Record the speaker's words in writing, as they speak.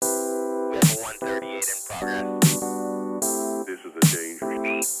This is a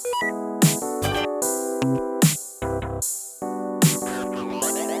dangerous.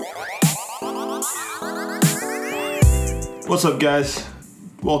 What's up, guys?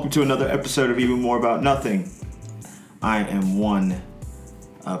 Welcome to another episode of Even More About Nothing. I am one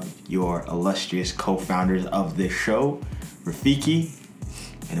of your illustrious co-founders of this show, Rafiki,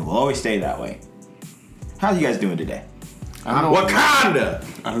 and it will always stay that way. How you guys doing today? I don't know Wakanda!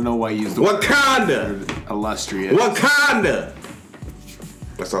 I don't know why you used the Wakanda! word illustrious. Wakanda!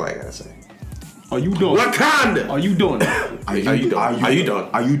 That's all I gotta say. Are you doing? Wakanda! Are you doing? Are you done? Are you done?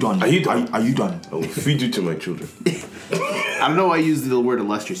 Are you done? Are you done? Are you done? I will feed you to my children. I don't know why you used the word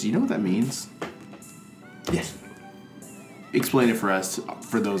illustrious. You know what that means? Yes. Explain it for us,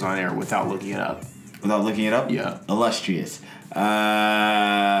 for those on air, without looking it up. Without looking it up? Yeah. Illustrious.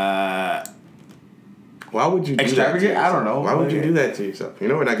 Why would you do Extravagant? that? I don't know. Why would you do that to yourself? You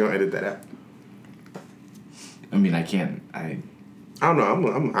know we're not gonna edit that out. I mean, I can. I don't know.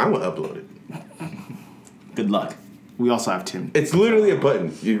 I'm gonna upload it. Good luck. We also have Tim. It's literally a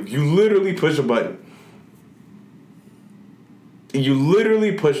button. You literally push a button. You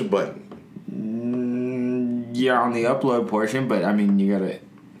literally push a button. Yeah, on the upload portion, but I mean, you gotta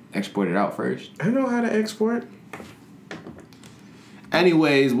export it out first. I know how to export.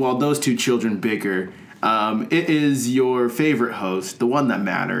 Anyways, while those two children bicker, it is your favorite host, the one that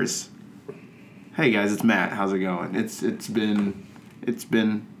matters. Hey guys, it's Matt. How's it going? It's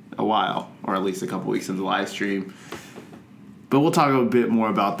been a while, or at least a couple weeks since the live stream. But we'll talk a bit more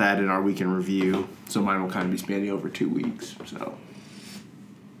about that in our weekend review. So mine will kind of be spanning over 2 weeks. So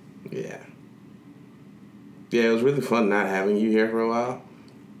Yeah, it was really fun not having you here for a while.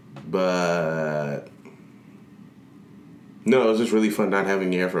 But no, it was just really fun not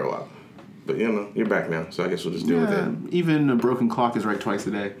having you here for a while. But you know, you're back now, so I guess we'll just deal with it. Even a broken clock is right twice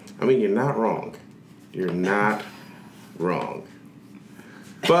a day. I mean, you're not wrong. You're not wrong.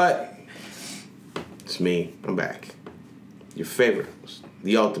 But it's me. I'm back. Your favorite host,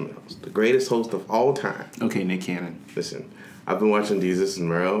 the ultimate host, the greatest host of all time. Okay, Nick Cannon. Listen, I've been watching Deezus and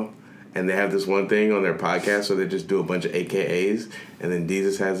Mero, and they have this one thing on their podcast where they just do a bunch of AKAs, and then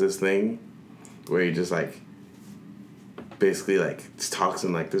Deezus has this thing where he just basically just talks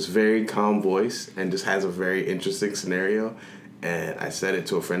in this very calm voice and just has a very interesting scenario. And I said it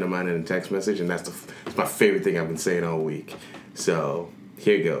to a friend of mine in a text message, and it's my favorite thing I've been saying all week. So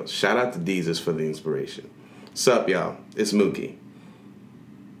here goes. Shout out to Deezus for the inspiration. Sup, y'all? It's Mookie,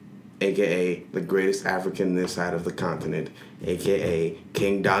 a.k.a. the greatest African this side of the continent, a.k.a.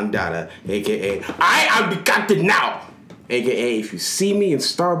 King Don Dada, a.k.a. I am the captain now, a.k.a. if you see me in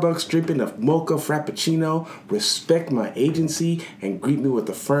Starbucks dripping a mocha frappuccino, respect my agency and greet me with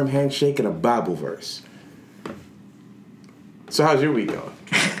a firm handshake and a Bible verse. So how's your week going?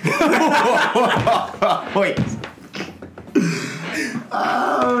 Wait.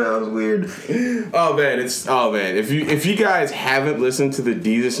 Oh, that was weird. Oh man, if you guys haven't listened to the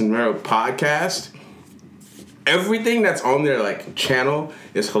Deezus and Mero podcast, everything that's on their channel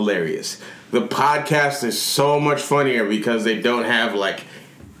is hilarious. The podcast is so much funnier because they don't have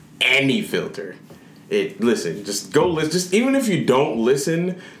any filter. Just go listen. Just even if you don't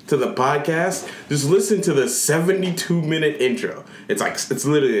listen to the podcast, just listen to the 72-minute intro. It's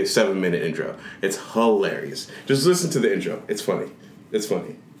literally a 7-minute intro. It's hilarious. Just listen to the intro. It's funny. It's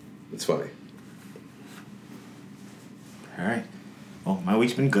funny. It's funny. All right. Well, my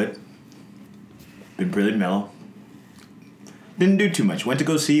week's been good. Been really mellow. Didn't do too much. Went to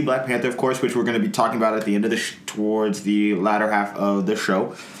go see Black Panther, of course, which we're going to be talking about at the end of towards the latter half of the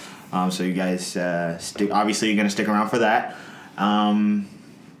show. So you guys, obviously you're going to stick around for that. And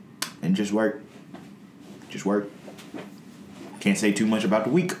just work. Just work. Can't say too much about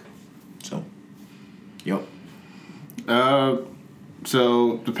the week. So, yep.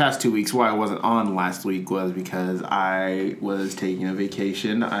 So the past 2 weeks, why I wasn't on last week was because I was taking a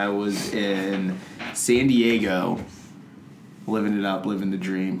vacation. I was in San Diego, living it up, living the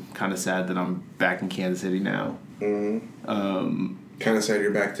dream. Kind of sad that I'm back in Kansas City now. Mm-hmm. Kind of sad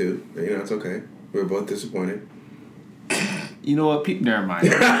you're back too. But, it's okay. We were both disappointed. You know what? Never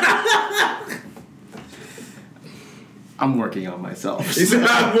mind. I'm working on myself. He said,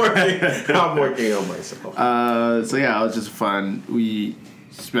 I'm working on myself. So yeah, it was just fun. We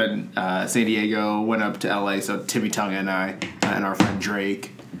spent San Diego, went up to LA. So Timmy Tonga and I and our friend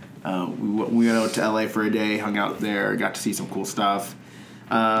Drake, we went out to LA for a day, hung out there, got to see some cool stuff.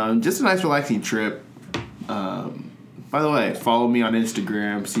 Just a nice relaxing trip. By the way, follow me on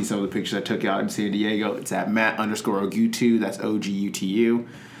Instagram. See some of the pictures I took out in San Diego. It's at Matt_Ogutu. That's Ogutu.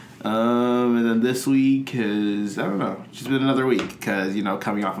 And then this week is, I don't know, it's just been another week because,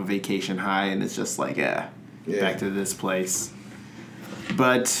 coming off a vacation high and it's just like, back to this place.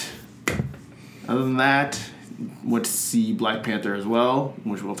 But other than that, went to see Black Panther as well,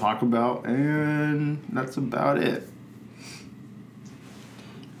 which we'll talk about, and that's about it.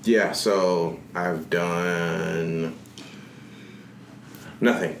 Yeah, so I've done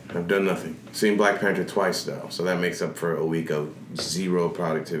nothing. Seen Black Panther twice, though, so that makes up for a week of zero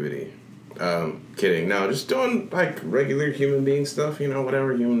productivity. Kidding. No, just doing, like, regular human being stuff,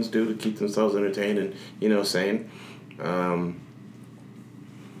 whatever humans do to keep themselves entertained and, sane.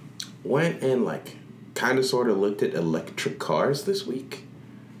 Went and, like, kind of sort of looked at electric cars this week,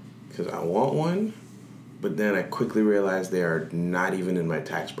 because I want one. But then I quickly realized they are not even in my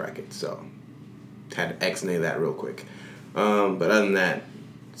tax bracket, so had to X-nay that real quick. But other than that,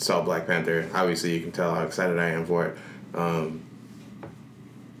 saw Black Panther. Obviously, you can tell how excited I am for it. I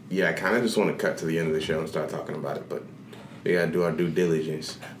kind of just want to cut to the end of the show and start talking about it, but we gotta do our due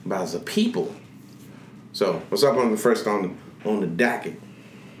diligence about the people. So, what's up on the docket?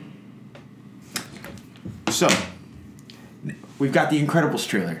 So, we've got the Incredibles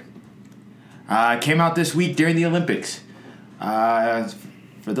trailer. Came out this week during the Olympics. For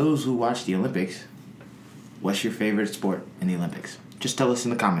those who watch the Olympics, what's your favorite sport in the Olympics? Just tell us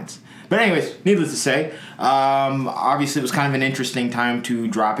in the comments. But anyways, needless to say, obviously it was kind of an interesting time to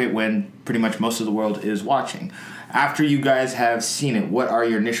drop it when pretty much most of the world is watching. After you guys have seen it, what are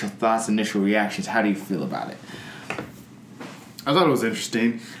your initial thoughts, initial reactions? How do you feel about it? I thought it was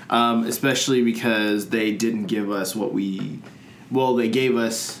interesting, especially because they didn't give us they gave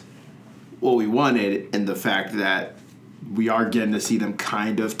us what we wanted, and the fact that we are getting to see them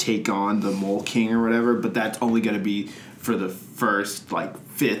kind of take on the Mole King or whatever, but that's only going to be for the first,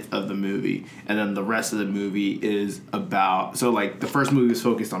 fifth of the movie. And then the rest of the movie is about... So, the first movie was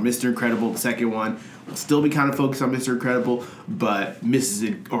focused on Mr. Incredible. The second one will still be kind of focused on Mr. Incredible, but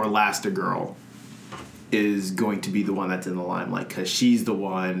Mrs. or Elastigirl is going to be the one that's in the limelight because she's the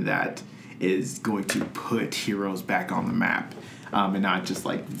one that is going to put heroes back on the map. And not just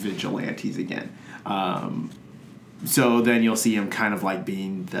vigilantes again. So then you'll see him kind of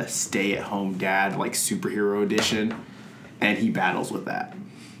being the stay-at-home dad, superhero edition, and he battles with that.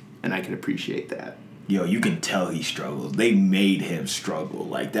 And I can appreciate that. Yo, you can tell he struggles. They made him struggle.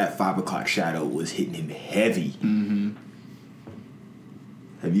 That 5 o'clock shadow was hitting him heavy. Mm-hmm.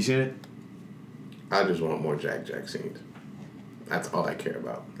 Have you seen it? I just want more Jack scenes. That's all I care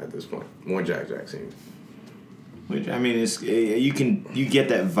about at this point. More Jack scenes. Which, I mean, you get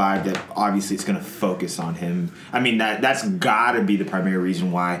that vibe that obviously it's going to focus on him. I mean, that's got to be the primary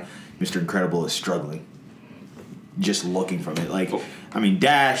reason why Mr. Incredible is struggling. Just looking from it. I mean,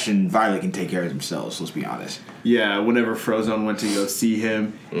 Dash and Violet can take care of themselves, let's be honest. Yeah, whenever Frozone went to go see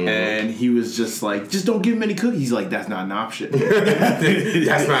him, and he was just just don't give him any cookies. He's like, that's not an option.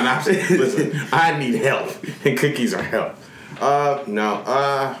 That's not an option. Listen, I need help, and cookies are help.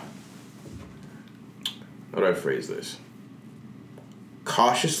 No. How do I phrase this?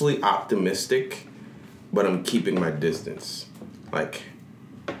 Cautiously optimistic, but I'm keeping my distance.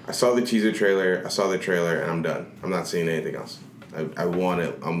 I saw the teaser trailer, and I'm done. I'm not seeing anything else.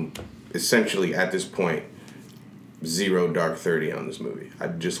 I'm essentially, at this point, zero dark 30 on this movie. I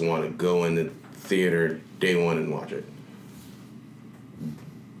just want to go in the theater day one and watch it.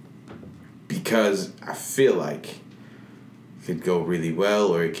 Because I feel like it could go really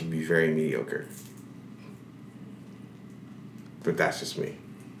well, or it could be very mediocre. But that's just me.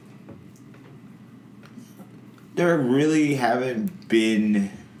 There really haven't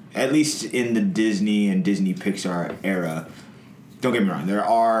been, at least in the Disney and Disney Pixar era, don't get me wrong, there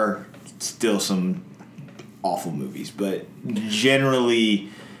are still some awful movies, but generally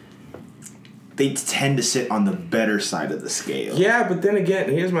they tend to sit on the better side of the scale. Yeah, but then again,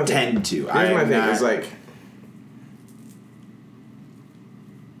 here's my thing. Tend to. Here's my thing. It's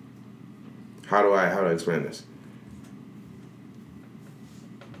how do I explain this?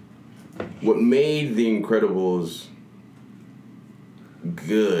 What made The Incredibles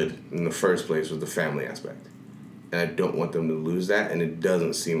good in the first place was the family aspect. And I don't want them to lose that, and it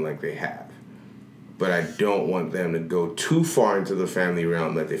doesn't seem like they have. But I don't want them to go too far into the family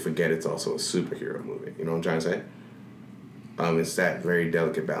realm that they forget it's also a superhero movie. You know what I'm trying to say? It's that very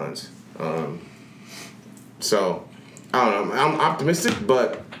delicate balance. So, I don't know. I'm optimistic,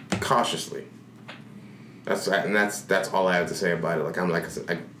 but cautiously. That's all I have to say about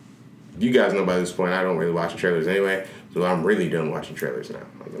it. You guys know by this point, I don't really watch trailers anyway, so I'm really done watching trailers now.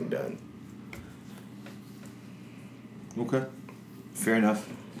 I'm done. Okay. Fair enough.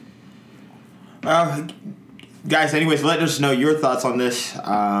 Guys, anyways, let us know your thoughts on this.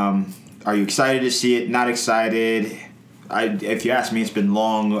 Are you excited to see it? Not excited? If you ask me, it's been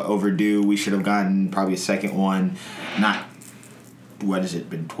long overdue. We should have gotten probably a second one. Not, what has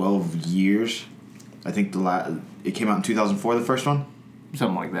it been, 12 years? I think it came out in 2004, the first one?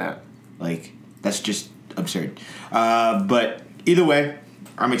 Something like that. Like, that's just absurd. But either way,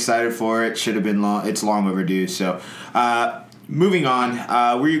 I'm excited for it. Should have been long. It's long overdue. So, moving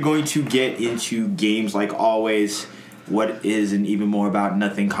on, we're going to get into games like always. What is an even more about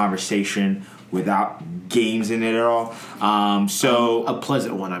nothing conversation without games in it at all. So a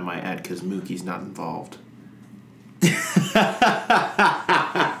pleasant one, I might add, because Mookie's not involved.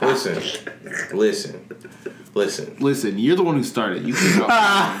 Listen, you're the one who started. You can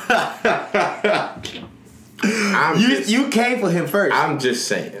you came for him first. I'm just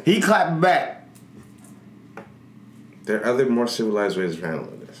saying. He clapped back. There are other more civilized ways of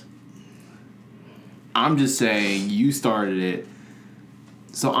handling this. I'm just saying you started it,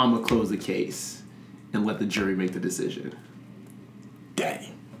 so I'm going to close the case and let the jury make the decision.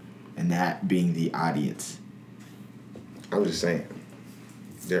 Dang. And that being the audience. I'm just saying.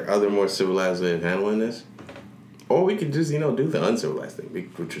 There are other more civilized ways of handling this. Or we could just, do the uncivilized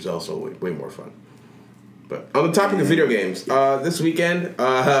thing, which is also way more fun. But on the topic of video games, this weekend,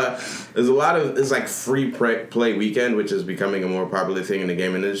 it's like free play weekend, which is becoming a more popular thing in the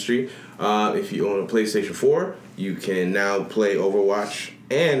gaming industry. If you own a PlayStation 4, you can now play Overwatch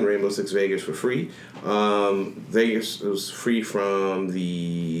and Rainbow Six Vegas for free. Vegas was free from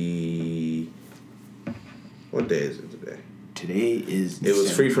what day is it today? Today is... It was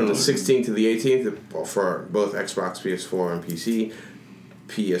free from the 16th to the 18th for both Xbox, PS4, and PC.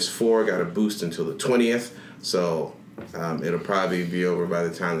 PS4 got a boost until the 20th, so it'll probably be over by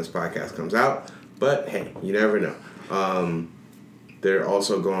the time this podcast comes out. But hey, you never know. They're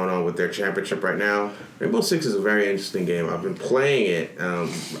also going on with their championship right now. Rainbow Six is a very interesting game. I've been playing it.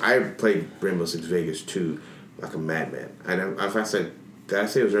 I played Rainbow Six Vegas 2 like a madman. Did I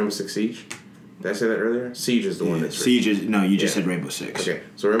say it was Rainbow Six Siege? Did I say that earlier? Siege is the one that's free. You just said Rainbow Six. Okay,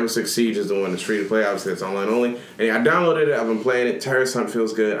 so Rainbow Six Siege is the one that's free to play. Obviously, it's online only. And I downloaded it. I've been playing it. Terrorist Hunt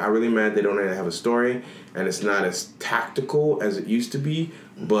feels good. I'm really mad they don't have a story, and it's not as tactical as it used to be,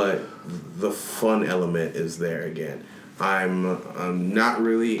 but the fun element is there again. I'm not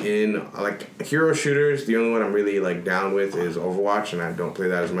really in, hero shooters. The only one I'm really, down with is Overwatch, and I don't play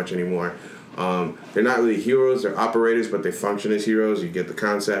that as much anymore. They're not really heroes. They're operators, but they function as heroes. You get the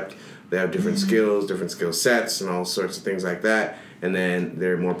concept. They have different skills, different skill sets, and all sorts of things like that. And then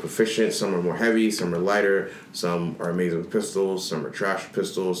they're more proficient. Some are more heavy. Some are lighter. Some are amazing with pistols. Some are trash with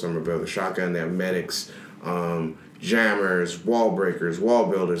pistols. Some are better with a shotgun. They have medics, jammers, wall breakers, wall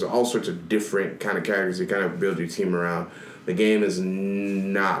builders, all sorts of different kind of characters you kind of build your team around. The game is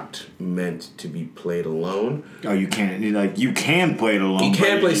not meant to be played alone. Oh, you can't. You can play it alone. You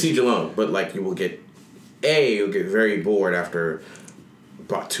can play Siege alone, but you'll get very bored after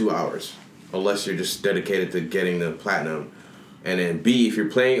about 2 hours, unless you're just dedicated to getting the platinum. And then B, if you're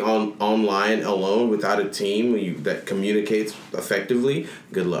playing online alone without a team that communicates effectively,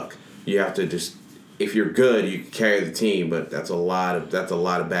 good luck. You have to just, if you're good, you can carry the team, but that's a lot of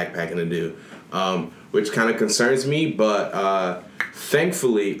backpacking to do, which kind of concerns me. But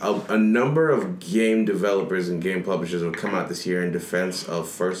thankfully, a number of game developers and game publishers have come out this year in defense of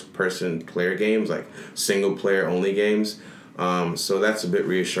first-person player games, like single-player only games. So that's a bit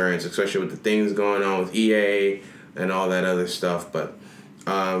reassuring, especially with the things going on with EA and all that other stuff. But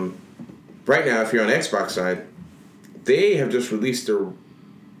right now, if you're on Xbox side, they have just released a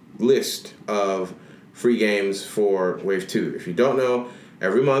list of free games for Wave 2. If you don't know,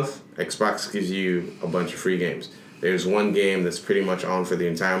 every month, Xbox gives you a bunch of free games. There's one game that's pretty much on for the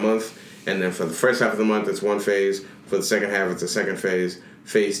entire month, and then for the first half of the month, it's one phase. For the second half, it's a second phase.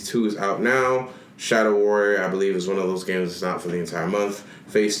 Phase 2 is out now. Shadow Warrior, I believe, is one of those games that's out for the entire month.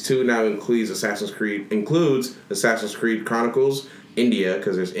 Phase 2 now includes Assassin's Creed Chronicles India,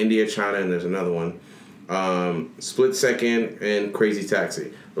 because there's India, China, and there's another one. Split Second and Crazy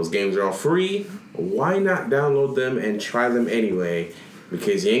Taxi. Those games are all free. Why not download them and try them anyway?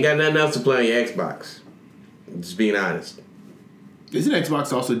 Because you ain't got nothing else to play on your Xbox. Just being honest. Isn't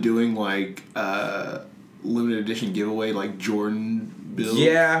Xbox also doing limited edition giveaway Jordan build?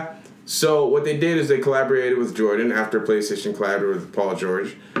 Yeah. So what they did is they collaborated with Jordan after PlayStation collaborated with Paul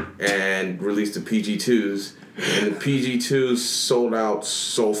George and released the PG2s. And the PG2s sold out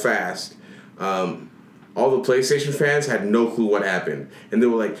so fast. All the PlayStation fans had no clue what happened. And they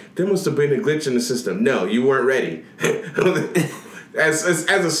were like, there must have been a glitch in the system. No, you weren't ready. as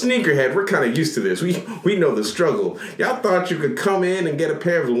a sneakerhead, we're kind of used to this. We know the struggle. Y'all thought you could come in and get a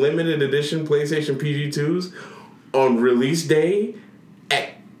pair of limited edition PlayStation PG2s on release day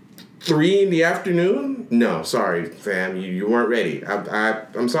at 3 in the afternoon? No, sorry, fam. You weren't ready.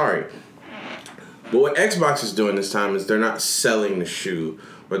 I'm sorry. But what Xbox is doing this time is they're not selling the shoe.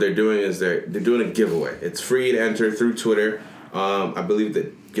 What they're doing is they're doing a giveaway. It's free to enter through Twitter. I believe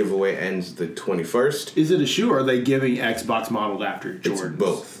the giveaway ends the 21st. Is it a shoe or are they giving Xbox modeled after Jordans? It's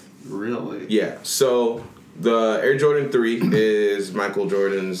both. Really? Yeah. So the Air Jordan 3 is Michael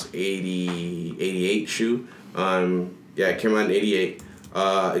Jordan's 88 shoe. It came out in 88.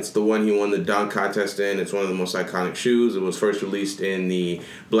 It's the one he won the dunk contest in. It's one of the most iconic shoes. It was first released in the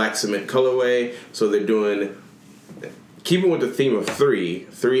black cement colorway. So they're doing, keeping with the theme of three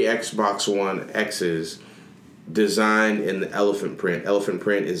Xbox One X's designed in the elephant print. Elephant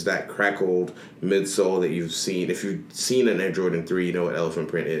print is that crackled midsole that you've seen. If you've seen an Air Jordan 3, you know what elephant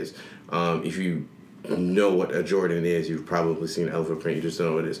print is. If you know what a Jordan is, you've probably seen elephant print. You just don't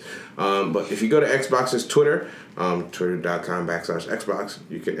know what it is. But if you go to Xbox's Twitter, twitter.com/Xbox,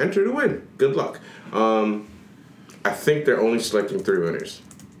 you can enter to win. Good luck. I think they're only selecting 3 winners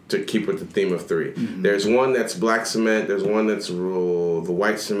to keep with the theme of 3. Mm-hmm. There's one that's black cement, there's one that's the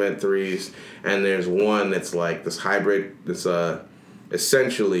white cement 3s, and there's one that's like this hybrid that's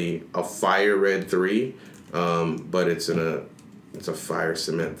essentially a fire red 3, but it's a fire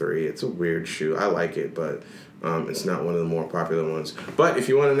cement 3. It's a weird shoe. I like it, but it's not one of the more popular ones. But if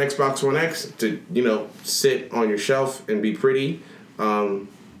you want an Xbox One X to, sit on your shelf and be pretty,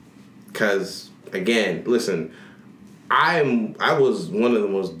 because again, listen, I was one of the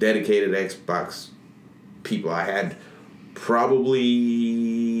most dedicated Xbox people. I had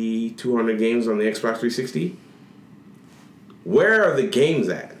probably 200 games on the Xbox 360. Where are the games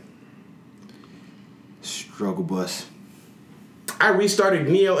at? Struggle bus. I restarted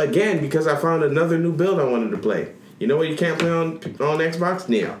Neo again because I found another new build I wanted to play. You know what you can't play on Xbox?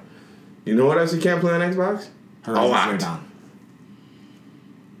 Neo. You know what else you can't play on Xbox? Horizon Zero Dawn.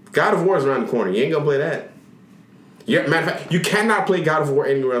 God of War is around the corner. You ain't gonna play that. Yeah, matter of fact, you cannot play God of War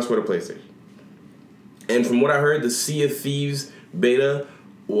anywhere else with a PlayStation. And from what I heard, the Sea of Thieves beta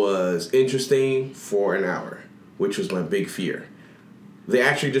was interesting for an hour, which was my big fear. They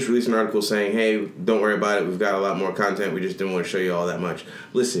actually just released an article saying, hey, don't worry about it. We've got a lot more content. We just didn't want to show you all that much.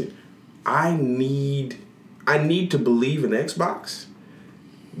 Listen, I need to believe in Xbox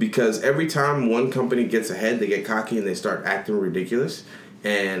because every time one company gets ahead, they get cocky and they start acting ridiculous.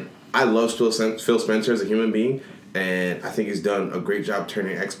 And I love Phil Spencer as a human being, and I think he's done a great job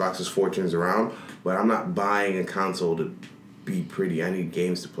turning Xbox's fortunes around, but I'm not buying a console to be pretty. I need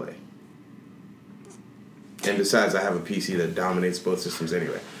games to play. And besides, I have a PC that dominates both systems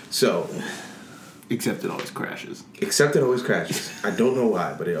anyway. So, except it always crashes. I don't know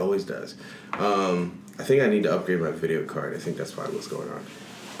why, but it always does. I think I need to upgrade my video card. I think that's probably what's going on.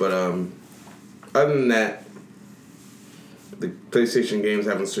 But other than that, the PlayStation games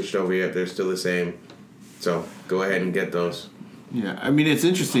haven't switched over yet. They're still the same. So go ahead and get those. Yeah, I mean, it's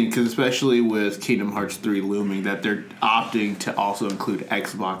interesting because especially with Kingdom Hearts 3 looming, that they're opting to also include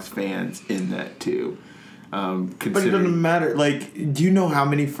Xbox fans in that too. But it doesn't matter. Like, do you know how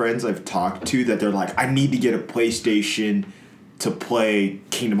many friends I've talked to that they're like, I need to get a PlayStation to play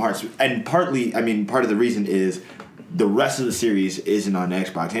Kingdom Hearts? And part of the reason is the rest of the series isn't on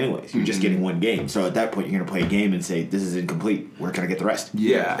Xbox anyways. You're just getting one game. So at that point, you're going to play a game and say, this is incomplete. Where can I get the rest?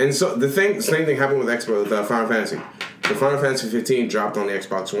 Yeah. And so the same thing happened with Final Fantasy. The Final Fantasy 15 dropped on the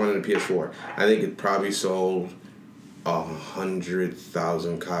Xbox One and the PS4. I think it probably sold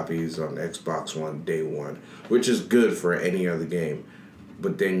 100,000 copies on Xbox One day one, which is good for any other game.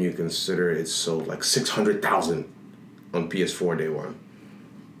 But then you consider it sold like 600,000 on PS4 day one.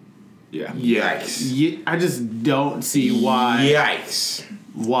 Yeah. Yikes. I just don't see why. Yikes.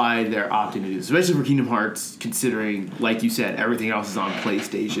 Why they're opting to do this, especially for Kingdom Hearts, considering, like you said, everything else is on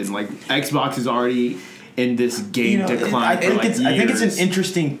PlayStation. Like, Xbox is already in this game decline for like years. I think it's an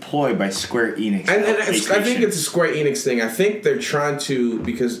interesting ploy by Square Enix. And I think it's a Square Enix thing. I think they're trying to,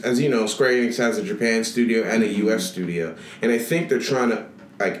 because as you know, Square Enix has a Japan studio and a US studio, and I think they're trying to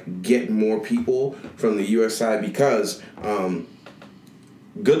like get more people from the US side because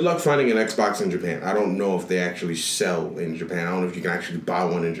good luck finding an Xbox in Japan. I don't know if they actually sell in Japan. I don't know if you can actually buy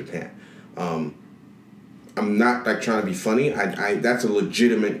one in Japan. I'm not like trying to be funny. I that's a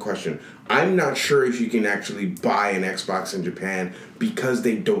legitimate question. I'm not sure if you can actually buy an Xbox in Japan because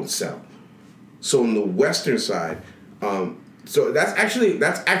they don't sell. So on the Western side, so that's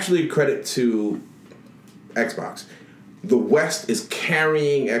actually a credit to Xbox. The West is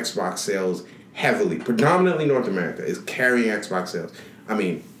carrying Xbox sales heavily, predominantly North America, is carrying Xbox sales. I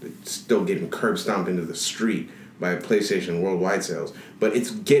mean, it's still getting curb stomped into the street by PlayStation worldwide sales, but it's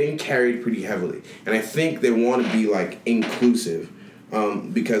getting carried pretty heavily. And I think they want to be like inclusive,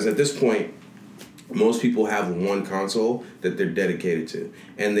 because at this point, most people have one console that they're dedicated to,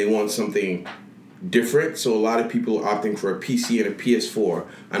 and they want something different. So a lot of people are opting for a PC and a PS4.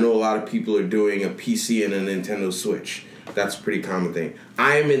 I know a lot of people are doing a PC and a Nintendo Switch. That's a pretty common thing.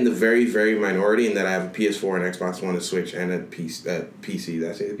 I am in the very, very minority in that I have a PS4 and Xbox One, a Switch, and a PC. Did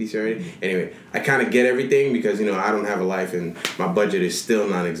I say the PC already? Anyway, I kind of get everything because, I don't have a life and my budget is still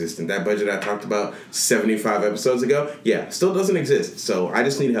non-existent. That budget I talked about 75 episodes ago, still doesn't exist. So I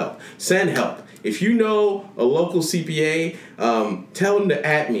just need help. Send help. If you know a local CPA, tell them to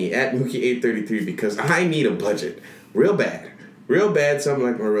at me, at Mookie833, because I need a budget. Real bad. Real bad, something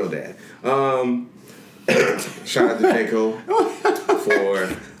like my real dad. Shout out to Jaco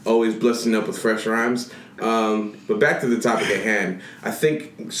for always blessing up with fresh rhymes. But back to the topic at hand, I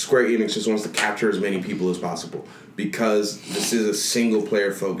think Square Enix just wants to capture as many people as possible because this is a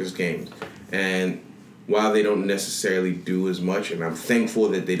single-player focused game. And while they don't necessarily do as much, and I'm thankful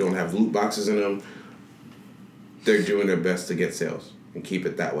that they don't have loot boxes in them, they're doing their best to get sales and keep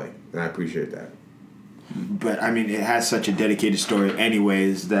it that way. And I appreciate that. But, I mean, it has such a dedicated story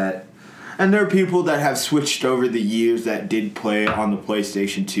anyways that... And there are people that have switched over the years that did play on the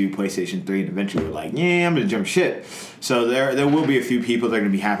PlayStation 2, PlayStation 3, and eventually were like, I'm going to jump ship. So there will be a few people that are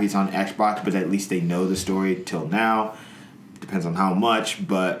going to be happy it's on Xbox, but at least they know the story till now. Depends on how much,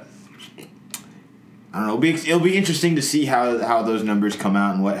 but I don't know. It'll be interesting to see how those numbers come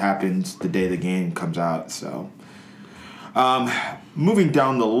out and what happens the day the game comes out. So, moving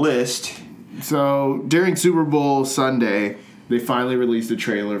down the list. So, during Super Bowl Sunday, they finally released a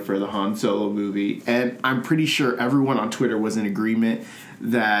trailer for the Han Solo movie, and I'm pretty sure everyone on Twitter was in agreement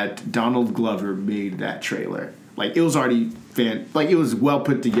that Donald Glover made that trailer. Like, it was already it was well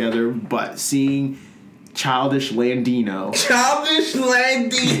put together, but seeing Childish Landino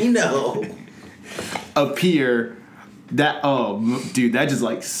appear, that just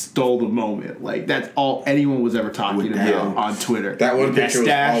stole the moment. Like, that's all anyone was ever talking about on Twitter. That one picture was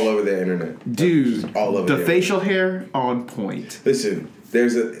all over the internet. Dude, all over the facial hair on point. Listen,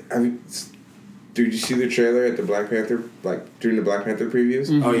 did you see the trailer at the Black Panther, during the Black Panther previews?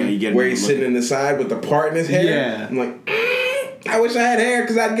 Mm-hmm. Oh yeah, you get where he's sitting in the side with the part in his hair. Yeah, I'm like, I wish I had hair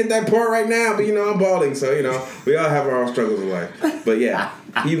because I'd get that part right now, but I'm balding, so we all have our own struggles in life. But yeah,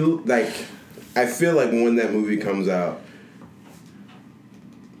 I feel like when that movie comes out,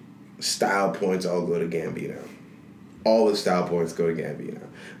 style points all go to Gambino. All the style points go to Gambino.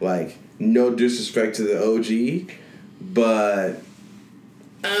 Like, no disrespect to the OG, but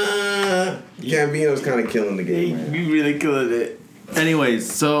Gambino's kind of killing the game. Right? You really killing it. Anyways,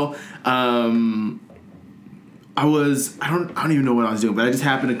 so I don't even know what I was doing, but I just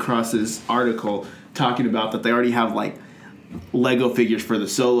happened across this article talking about that they already have Lego figures for the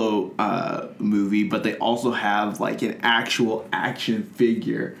Solo movie, but they also have an actual action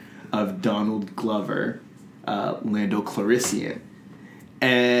figure of Donald Glover, Lando Calrissian.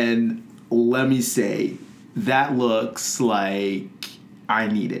 And let me say, that looks like I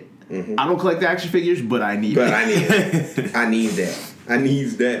need it. Mm-hmm. I don't collect action figures, but I need it. But I need it. I need that. I need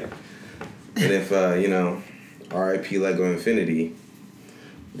that. And if, R.I.P. Lego Infinity,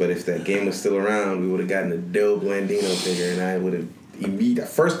 but if that game was still around, we would have gotten a dope Landino figure, and I would have immediate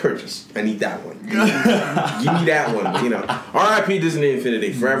first purchase. I need that one. Give me that one. R.I.P. Disney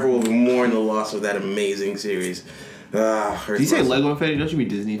Infinity. Forever will mourn the loss of that amazing series. Did you say Lego Infinity? Don't you mean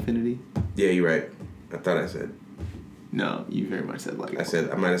Disney Infinity? Yeah, you're right. I thought I said. No, you very much said Lego.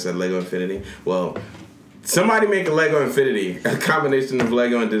 I might have said Lego Infinity. Well, somebody make a Lego Infinity, a combination of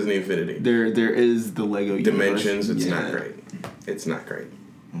Lego and Disney Infinity. There is the Lego Dimensions. Universe. It's not great. It's not great.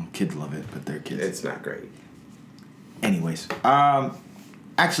 Well, kids love it, but they're kids. It's not great. Anyways,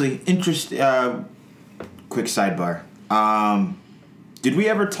 actually, quick sidebar. Did we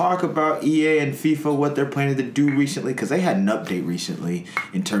ever talk about EA and FIFA, what they're planning to do recently? Because they had an update recently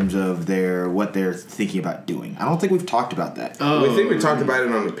in terms of what they're thinking about doing. I don't think we've talked about that. Oh. We think we talked about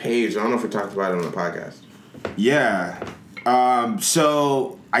it on the page. I don't know if we talked about it on the podcast. Yeah.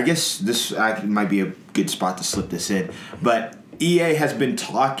 So I guess this might be a good spot to slip this in. But EA has been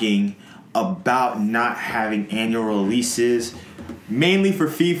talking about not having annual releases, mainly for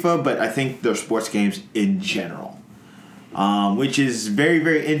FIFA, but I think their sports games in general. Which is very,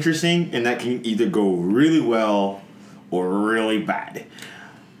 very interesting, and that can either go really well or really bad.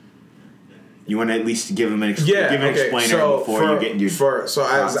 You want to at least give them an explainer before you get into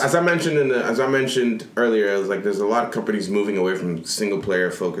as I mentioned earlier, I was like, there's a lot of companies moving away from single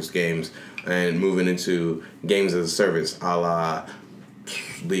player focused games. and moving into games as a service, a la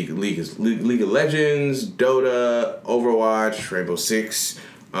League of Legends, Dota, Overwatch, Rainbow Six.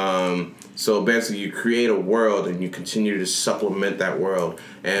 So basically, you create a world and you continue to supplement that world.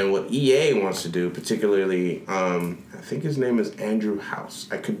 And what EA wants to do, particularly, I think his name is Andrew House.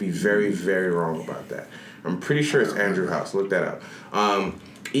 I could be very, very wrong about that. I'm pretty sure it's Andrew House. Look that up.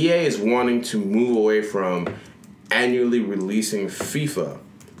 EA is wanting to move away from annually releasing FIFA.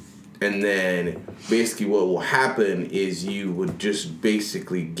 And then basically what will happen is you would just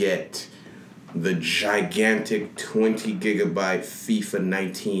basically get the gigantic 20 gigabyte FIFA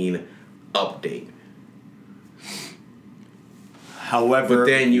 19 update. However, But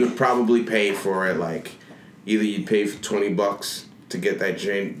then you would probably pay for it, like, either you'd pay for $20 to get that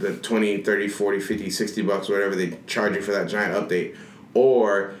the 20, 30, 40, 50, 60 bucks, whatever they charge you for that giant update,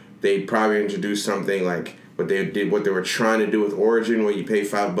 or they'd probably introduce something like what they were trying to do with Origin, where you pay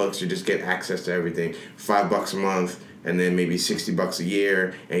 $5 to just get access to everything, $5 a month, and then maybe $60 a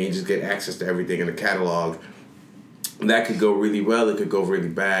year, and you just get access to everything in the catalog. That could go really well. It could go really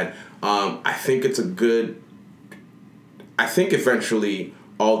bad. I think it's a good. I think eventually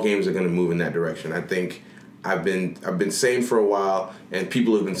all games are going to move in that direction. I think I've been saying for a while, and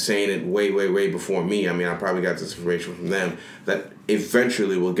people have been saying it way before me. I mean, I probably got this information from them, that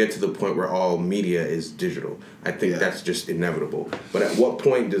eventually we'll get to the point where all media is digital. I think that's just inevitable. But at what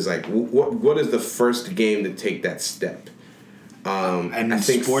point does, like, what is the first game to take that step? and I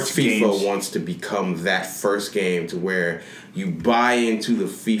think sports FIFA games wants to become that first game to where you buy into the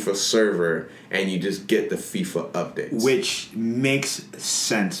FIFA server and you just get the FIFA updates. Which makes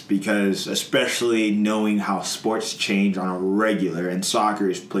sense because, especially knowing how sports change on a regular, and soccer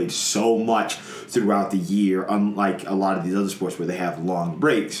is played so much throughout the year, unlike a lot of these other sports where they have long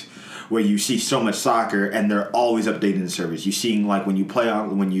breaks, where you see so much soccer and they're always updating the servers. You see, like, when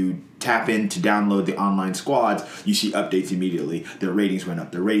you tap in to download the online squads, you see updates immediately. Their ratings went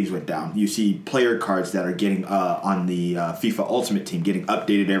up, their ratings went down. You see player cards that are getting on the FIFA Ultimate Team getting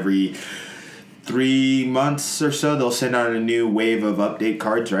updated every 3 months or so. They'll send out a new wave of update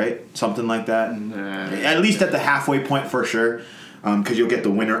cards, right? Something like that. At least at the halfway point for sure, because you'll get the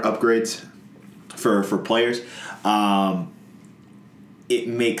winter upgrades for players. It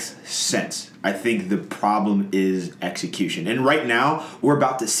makes sense. I think the problem is execution. And right now, we're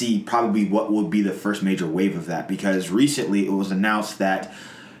about to see probably what will be the first major wave of that, because recently it was announced that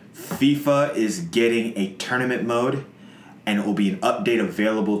FIFA is getting a tournament mode and it will be an update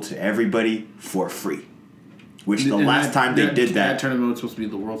available to everybody for free. Which the last time they did that tournament was supposed to be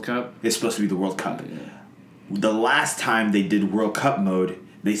the World Cup. It's supposed to be the World Cup. Yeah. The last time they did World Cup mode,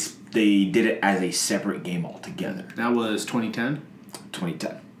 they did it as a separate game altogether. That was 2010?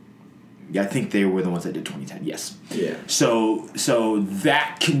 2010. Yeah, I think they were the ones that did 2010. Yes. Yeah. So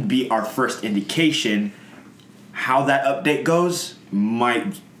that can be our first indication. How that update goes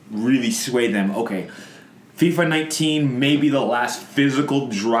might really sway them. Okay, FIFA 19 may be the last physical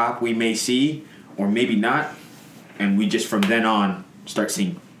drop we may see, or maybe not, and we just from then on start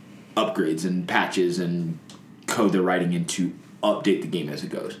seeing upgrades and patches and code they're writing in to update the game as it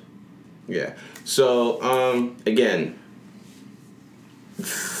goes. Yeah. So again,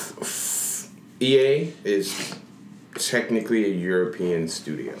 EA is technically a European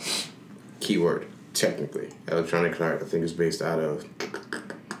studio. Keyword, technically. Electronic Arts, I think, is based out of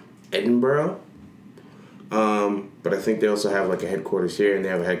Edinburgh. But I think they also have like a headquarters here, and they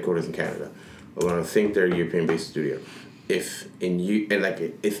have a headquarters in Canada. But I think they're a European-based studio. If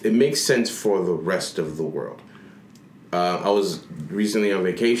it makes sense for the rest of the world. I was recently on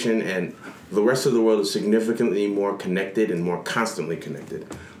vacation, and the rest of the world is significantly more connected and more constantly connected.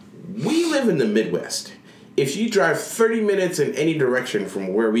 We live in the Midwest. If you drive 30 minutes in any direction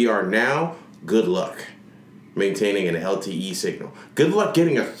from where we are now, good luck maintaining an LTE signal. Good luck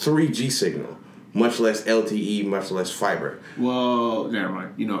getting a 3G signal, much less LTE, much less fiber. Well, never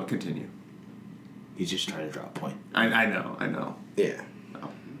mind. You know what? Continue. He's just trying to draw a point. I know. Yeah.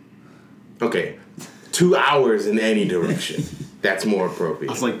 Okay. 2 hours in any direction. That's more appropriate.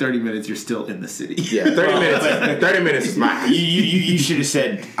 It's like 30 minutes, you're still in the city. Yeah, 30 minutes is max. You should have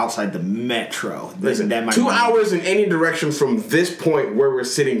said outside the metro. Listen, that might 2 hours in any direction from this point where we're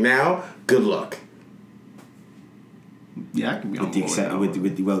sitting now, good luck. Yeah, I can be on with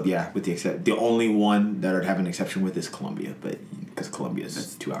the except the only one that I'd have an exception with is Colombia, but because Colombia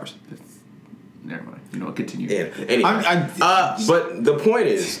is 2 hours. Never mind. You know what? Continue. Yeah. Anyway, but the point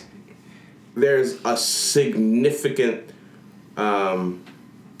is, there's a significant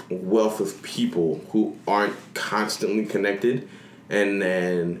wealth of people who aren't constantly connected, and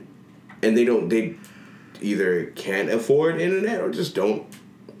they either can't afford internet or just don't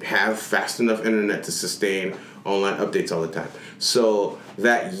have fast enough internet to sustain online updates all the time. So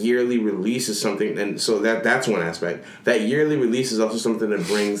that yearly release is something, and so that's one aspect. That yearly release is also something that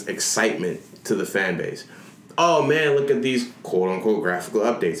brings excitement to the fan base. Oh man, look at these quote unquote graphical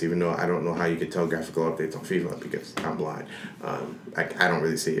updates, even though I don't know how you could tell graphical updates on FIFA because I'm blind. I don't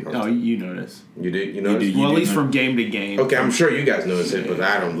really see it. No, you notice. You did? You notice? Well, at least from game to game. Okay, I'm sure you guys notice it, but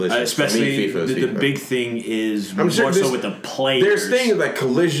I don't listen. Especially For me, FIFA is the FIFA. big thing is I'm sure more so with the players. There's things like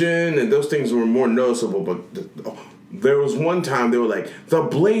collision and those things were more noticeable, but there was one time they were like, the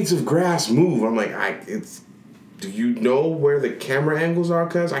blades of grass move. I'm like, do you know where the camera angles are?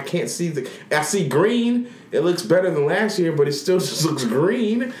 Cause I can't see I see green. It looks better than last year, but it still just looks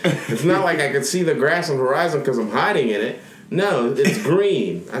green. It's not like I can see the grass on the horizon because I'm hiding in it. No, it's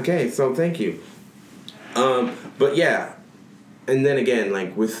green. Okay, so thank you. But yeah, and then again,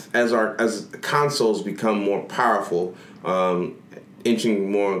 like as consoles become more powerful,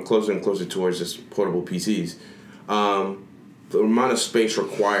 inching more closer and closer towards just portable PCs, the amount of space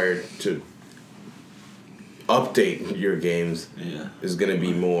required to update your games is going to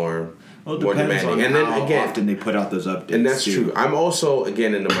be more demanding. And then again, often they put out those updates. And that's too. true. I'm also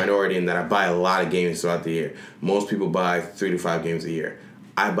again in the minority in that I buy a lot of games throughout the year. Most people buy 3 to 5 games a year.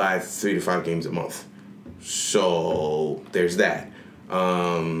 I buy 3 to 5 games a month. So there's that.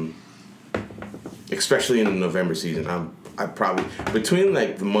 Especially in the November season, I probably between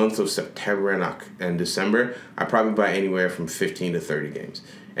like the months of September and December, I probably buy anywhere from 15 to 30 games.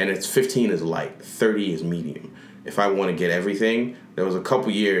 And it's 15 is light, 30 is medium. If I want to get everything, there was a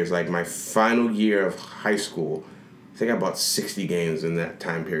couple years, like my final year of high school, I think I bought 60 games in that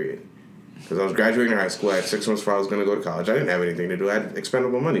time period. Because I was graduating high school, I had 6 months before I was going to go to college. I didn't have anything to do. I had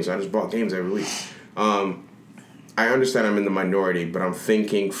expendable money, so I just bought games every week. I understand I'm in the minority, but I'm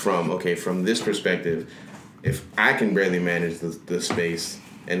thinking from this perspective, if I can barely manage the space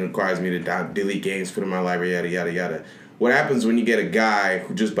and it requires me to delete games, put in my library, yada, yada, yada. What happens when you get a guy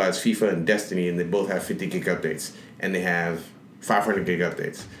who just buys FIFA and Destiny and they both have 50 gig updates and they have 500 gig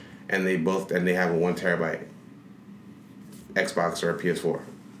updates and they have a 1 terabyte Xbox or a PS4?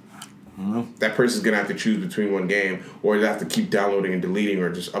 That person's going to have to choose between one game, or they have to keep downloading and deleting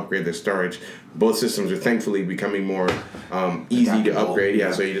or just upgrade their storage. Both systems are thankfully becoming more easy to upgrade.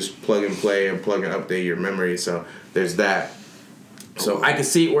 Yeah, so you just plug and play and plug and update your memory. So there's that. So I can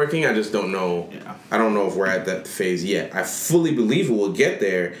see it working. I just don't know. Yeah. I don't know if we're at that phase yet. I fully believe it will get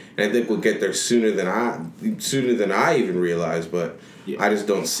there, and I think we'll get there sooner than I even realize. But I just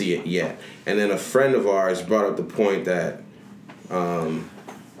don't see it yet. And then a friend of ours brought up the point that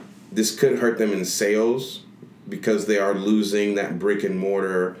this could hurt them in sales because they are losing that brick and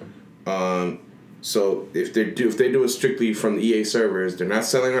mortar. So if they do it strictly from the EA servers, they're not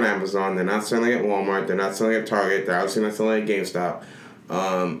selling on Amazon, they're not selling at Walmart, they're not selling at Target, they're obviously not selling at GameStop.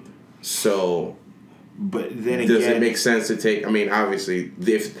 But then again, does it make sense to take? I mean, obviously,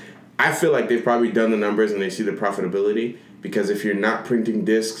 I feel like they've probably done the numbers and they see the profitability. Because if you're not printing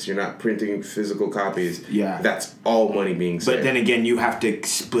discs, you're not printing physical copies. Yeah, that's all money being saved. But then again, you have to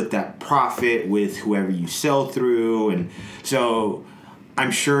split that profit with whoever you sell through, and so I'm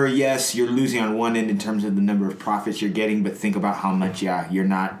sure yes, you're losing on one end in terms of the number of profits you're getting. But think about how much you're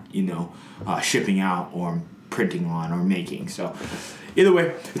not shipping out or printing on or making. So either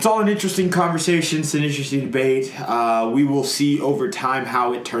way, it's all an interesting conversation. It's an interesting debate. We will see over time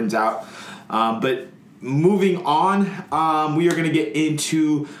how it turns out. But moving on, we are going to get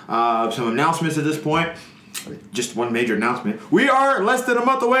into some announcements at this point. Just one major announcement. We are less than a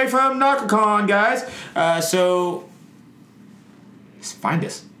month away from NakaCon, guys. So find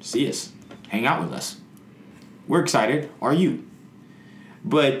us, see us, hang out with us. We're excited. Are you?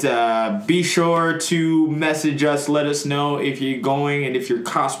 But be sure to message us. Let us know if you're going and if you're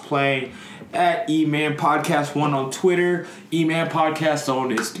cosplaying at E-Man Podcast 1 on Twitter, E-Man Podcast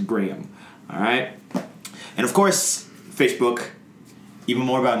on Instagram. All right? And of course, Facebook, Even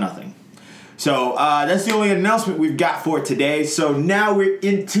More About Nothing. So that's the only announcement we've got for today. So now we're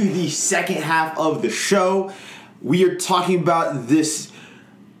into the second half of the show. We are talking about this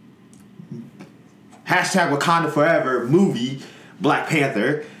 #Wakanda Forever movie, Black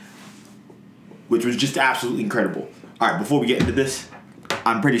Panther, which was just absolutely incredible. All right, before we get into this,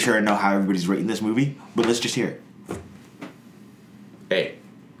 I'm pretty sure I know how everybody's rating this movie, but let's just hear it. Hey.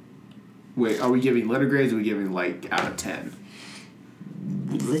 Wait, are we giving letter grades or are we giving, out of 10?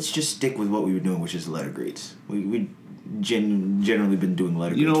 Let's just stick with what we were doing, which is letter grades. We generally been doing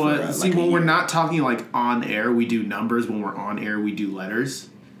letter grades. You know what? See, when we're not talking, on air, we do numbers. When we're on air, we do letters.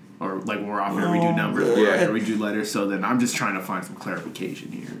 Or, when we're off air, we do numbers. When we're on air, we do letters. So then I'm just trying to find some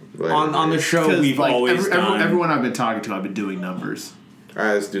clarification here. On the show, we've always done... Everyone I've been talking to, I've been doing numbers. All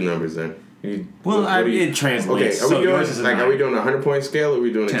right, let's do numbers then. It translates. Okay, So yours is a are 9. we doing a 100-point scale or are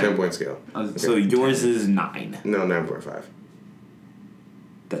we doing a 10. 10-point scale? So yours is 9. No, 9.5.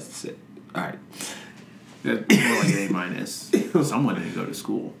 That's it. All right. That's more like an A minus. Someone didn't go to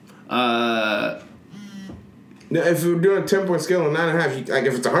school. No, if we're doing a 10-point scale and 9.5, like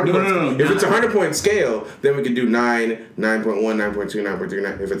if it's a 100 No, if it's a 100-point scale, then we could do 9, 9.1, 9.2, 9.3,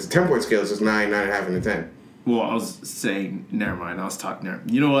 9. If it's a 10-point scale, it's just 9, 9.5, and a 10. Well, I was saying, never mind. I was talking there.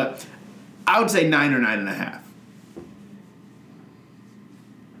 You know what? I would say 9 or 9.5.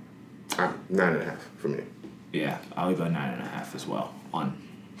 9.5 for me. Yeah, I'll go 9.5 as well on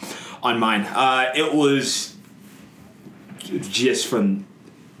mine. It was just from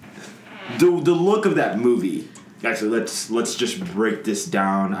the look of that movie. Actually, let's just break this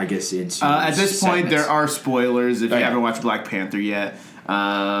down. I guess into At this point, segments. there are spoilers. If you yeah. haven't watched Black Panther yet,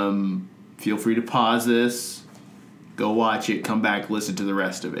 feel free to pause this, go watch it, come back, listen to the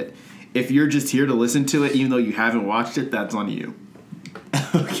rest of it. If you're just here to listen to it, even though you haven't watched it, that's on you.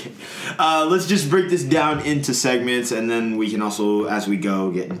 Okay. Let's just break this down into segments, and then we can also, as we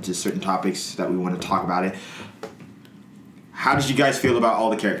go, get into certain topics that we want to talk about it. How did you guys feel about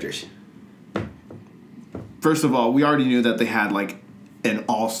all the characters? First of all, we already knew that they had like an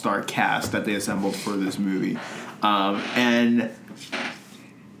all-star cast that they assembled for this movie, and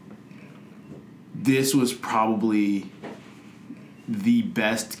this was probably the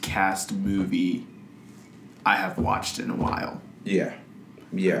best cast movie I have watched in a while. Yeah.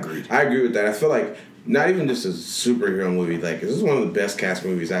 I agree with that. I feel like not even just a superhero movie, like this is one of the best cast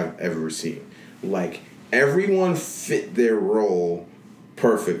movies I've ever seen. Like everyone fit their role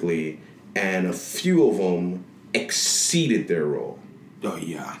perfectly, and a few of them exceeded their role. Oh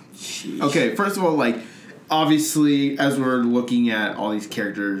yeah. Jeez. Okay, first of all, like, obviously, as we're looking at all these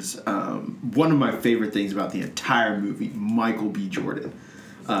characters, one of my favorite things about the entire movie, Michael B. Jordan.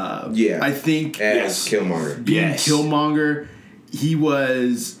 I think As Killmonger. being Yes. Killmonger, he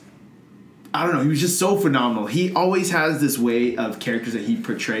was, I don't know, he was just so phenomenal. He always has this way of characters that he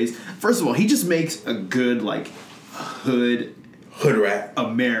portrays. First of all, he just makes a good, like, hood rat.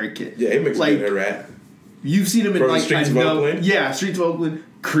 American. Yeah, he makes like, a good hood rat. You've seen him in, From like, Streets of Oakland? Yeah, Streets of Oakland,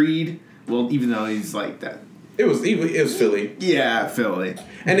 Creed. Well, even though he's like that. It was Philly. Yeah, Philly.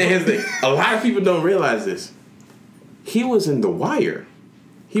 And then here's the thing. A lot of people don't realize this. He was in The Wire.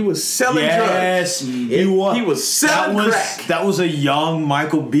 He was selling Yes, drugs. he was. He was selling crack. That was a young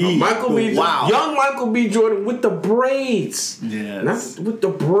Michael B. Wow. Young Michael B. Jordan with the braids. Yes. Not with the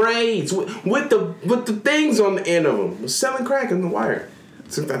braids. With the things on the end of them. Was selling crack in The Wire.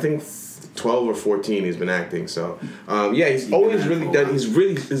 Since I think 12 or 14 he's been acting. So he's always really done.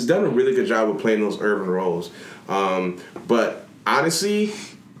 He's done a really good job of playing those urban roles. But honestly,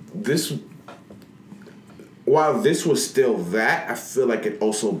 while this was still that, I feel like it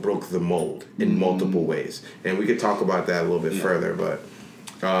also broke the mold in multiple ways. And we could talk about that a little bit further, but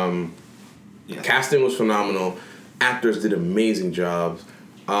casting was phenomenal. Actors did amazing jobs.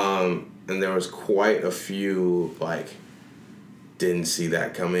 And there was quite a few, like, didn't see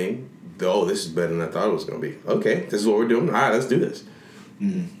that coming. Oh, this is better than I thought it was going to be. Okay, this is what we're doing. All right, let's do this.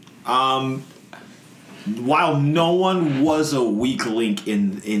 While no one was a weak link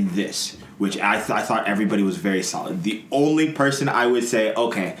in this, which I thought everybody was very solid. The only person I would say,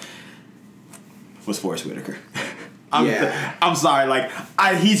 okay, was Forrest Whitaker. I'm sorry, like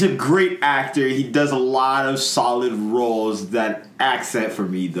he's a great actor. He does a lot of solid roles. That accent for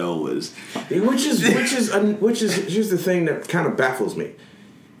me though was, which is here's the thing that kind of baffles me.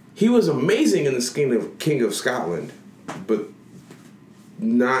 He was amazing in the King of Scotland, but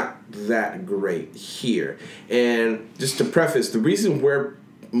not that great here. And just to preface, the reason we're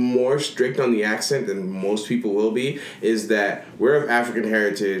more strict on the accent than most people will be is that we're of African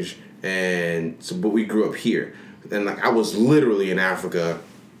heritage, but we grew up here. And like I was literally in Africa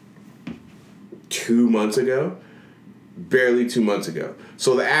 2 months ago, barely 2 months ago.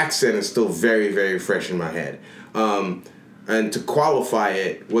 So the accent is still very, very fresh in my head. And to qualify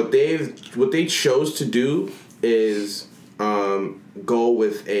it, what they chose to do is go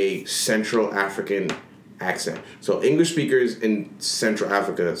with a Central African accent. So English speakers in Central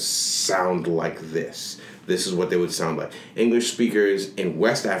Africa sound like this. This is what they would sound like. English speakers in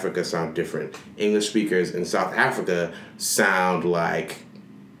West Africa sound different. English speakers in South Africa sound like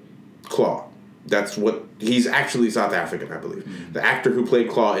Claw. That's what he's actually South African, I believe. Mm-hmm. The actor who played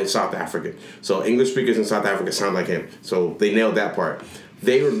Claw is South African. So English speakers in South Africa sound like him. So they nailed that part.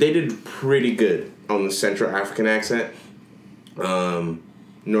 They did pretty good on the Central African accent.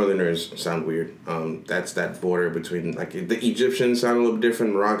 Northerners sound weird. That's that border between, like, the Egyptians sound a little bit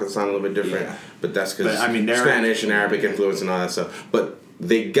different, Moroccans sound a little bit different, Yeah. but that's because they're Spanish and Arabic influence and all that stuff. But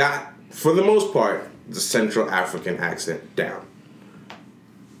they got, for the most part, the Central African accent down.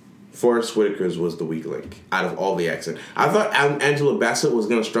 Forrest Whitaker's was the weak link out of all the accent. I thought Angela Bassett was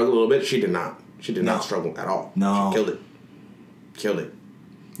going to struggle a little bit. She did not. She did not struggle at all. No. She killed it. Killed it.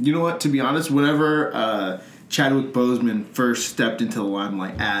 You know what? To be honest, whenever Chadwick Boseman first stepped into the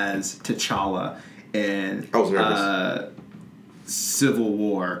limelight as T'Challa in I was nervous. Civil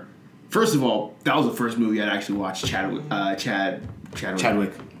War, first of all, that was the first movie I'd actually watched. Chadwick.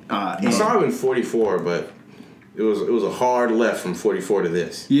 Chadwick. I saw him in 44, but it was a hard left from 44 to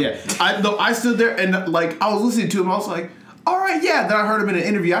this. Yeah, I stood there and like I was listening to him. I was like, all right, yeah. Then I heard him in an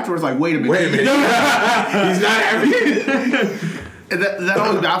interview afterwards. Like, wait a minute, He's not African. And that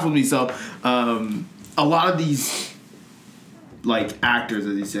always baffled me. So, a lot of these like actors,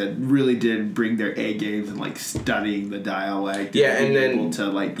 as you said, really did bring their A games and like studying the dialect. Yeah, and then able to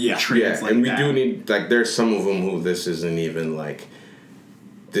like yeah, translate. and we that. do need, like, there's some of them who this isn't even like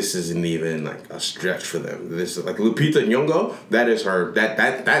a stretch for them. This is like Lupita Nyong'o. That is her.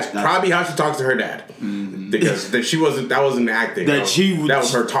 That's probably how she talks to her dad. Mm-hmm. Because that wasn't acting. That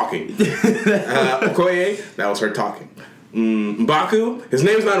was her talking. Okoye, that was her talking. M'Baku, his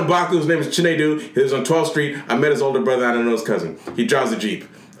name's not M'Baku, his name is Chinedu. He lives on 12th Street. I met his older brother, I don't know his cousin. He drives a Jeep.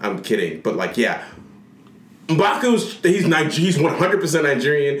 I'm kidding, but like, yeah. M'Baku's, he's 100%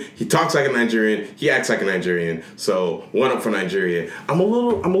 Nigerian. He talks like a Nigerian. He acts like a Nigerian. So, one up for Nigeria. I'm a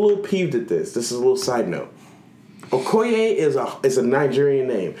little peeved at this. This is a little side note. Okoye is a Nigerian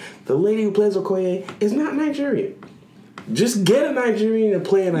name. The lady who plays Okoye is not Nigerian. Just get a Nigerian and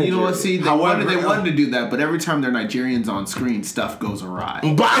play a Nigerian. You know what? See, they wanted to do that, but every time they're Nigerians on screen, stuff goes awry.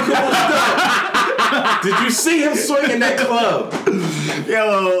 M'Baku was done. Did you see him swing in that club?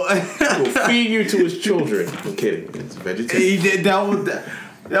 Yo, Will feed you to his children. I'm kidding. It's vegetarian. he did that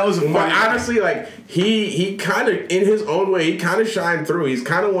was But funny. honestly, like, he kind of, in his own way, he kind of shined through. He's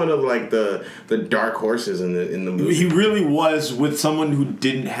kind of one of like the dark horses in the movie. He really was, with someone who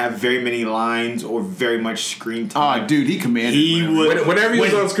didn't have very many lines or very much screen time. Oh, dude, he commanded. He would Whenever he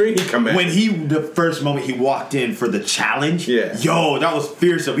was on screen, he commanded. When the first moment he walked in for the challenge, Yeah. yo, that was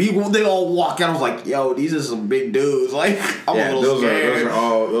fearsome. They all walk out. I was like, yo, these are some big dudes. Like, I'm a little scared. Those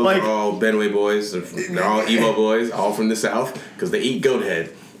are all Benway boys. They're all emo boys, all from the South, because they eat goat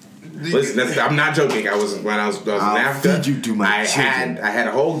head. Listen, I'm not joking. When I was in Africa. Feed you to my children. I had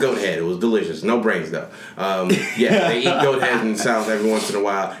a whole goat head. It was delicious. No brains though. Yeah, they eat goat head in the South every once in a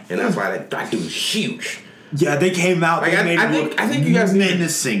while, and that's why that dude's huge. Yeah, I think you guys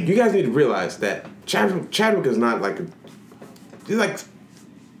menacing. You guys need to realize that Chadwick is not like he's like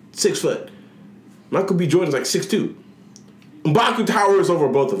 6 foot. Michael B. Jordan's like 6'2". M'Baku towers over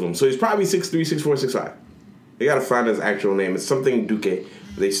both of them, so he's probably 6'3", 6'4", 6'5". They gotta find his actual name. It's something Duque.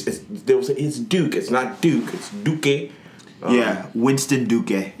 They'll say it's Duke. It's not Duke. It's Duque. Yeah, Winston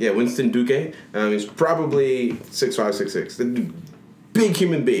Duque. Yeah, Winston Duque. He's probably 6'5", 6'6". Big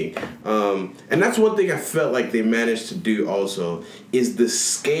human being. And that's one thing I felt like they managed to do also, is the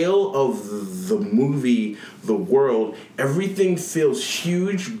scale of the movie, the world. Everything feels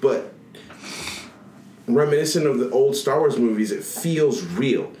huge, but reminiscent of the old Star Wars movies, it feels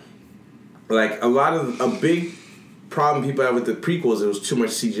real. Like, a big problem people have with the prequels, it was too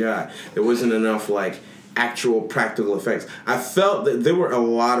much CGI. There wasn't enough, like, actual practical effects. I felt that there were a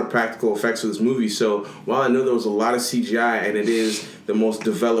lot of practical effects for this movie, so while I know there was a lot of CGI, and it is the most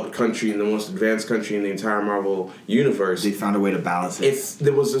developed country and the most advanced country in the entire Marvel universe, They found a way to balance it.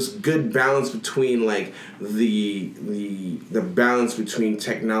 there was this good balance between, like, the balance between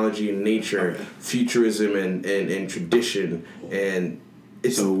technology and nature, futurism and tradition, and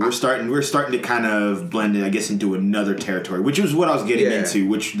So we're starting to kind of blend it, I guess, into another territory, which was what I was getting into.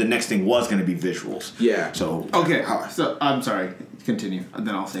 Which the next thing was going to be visuals. Yeah. So Okay, so I'm sorry. Continue, and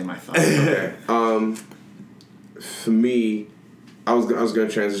then I'll say my thoughts. Okay. For me, I was going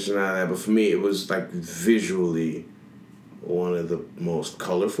to transition out of that, but for me, it was like visually one of the most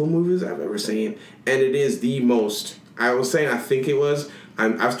colorful movies I've ever seen, and it is the most. I was saying, I think it was.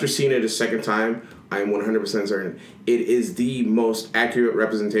 After seeing it a second time, I am 100% certain it is the most accurate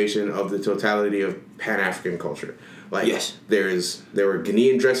representation of the totality of Pan-African culture. Like, yes, there were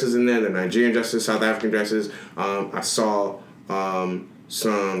Ghanaian dresses in there, there were Nigerian dresses, South African dresses. I saw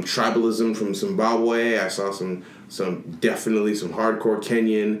some tribalism from Zimbabwe. I saw definitely some hardcore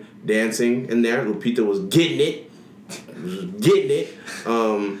Kenyan dancing in there. Lupita was getting it.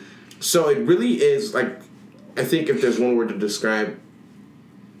 So it really is, like, I think if there's one word to describe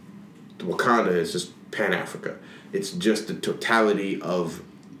Wakanda, it's just Pan-Africa. It's just the totality of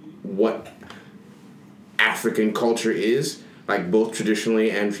what African culture is, like both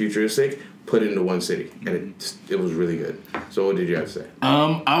traditionally and futuristic, put into one city, and it was really good. So what did you have to say?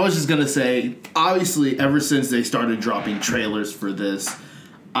 I was just gonna say, obviously, ever since they started dropping trailers for this,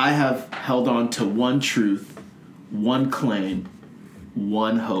 I have held on to one truth, one claim,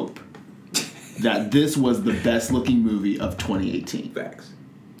 one hope, that this was the best looking movie of 2018. Facts.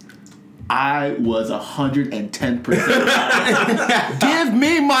 I was 110%. Give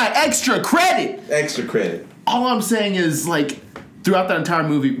me my extra credit. Extra credit. All I'm saying is, like, throughout that entire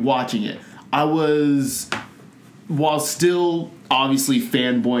movie, watching it, I was, while still obviously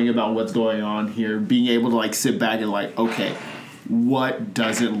fanboying about what's going on here, being able to, like, sit back and, like, okay, what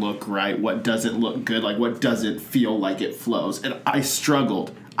doesn't look right? What doesn't look good? Like, what doesn't feel like it flows? And I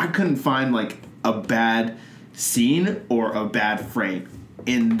struggled. I couldn't find, like, a bad scene or a bad frame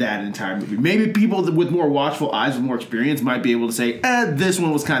in that entire movie. Maybe people with more watchful eyes, with more experience, might be able to say, this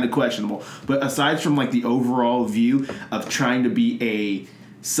one was kind of questionable. But aside from, like, the overall view of trying to be a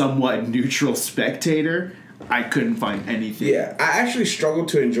somewhat neutral spectator, I couldn't find anything. Yeah, I actually struggled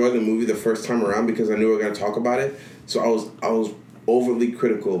to enjoy the movie the first time around because I knew we were going to talk about it. So I was overly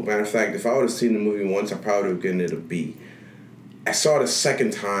critical. Matter of fact, if I would have seen the movie once, I probably would have given it a B. I saw it a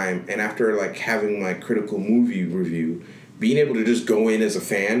second time, and after, like, having my critical movie review, being able to just go in as a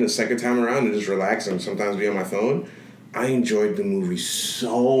fan the second time around and just relax and sometimes be on my phone, I enjoyed the movie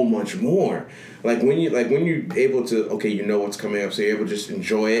so much more. Like when you're able to, okay, you know what's coming up, so you're able to just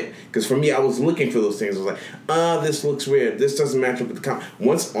enjoy it. Because for me, I was looking for those things. I was like, this looks weird. This doesn't match up with the comic.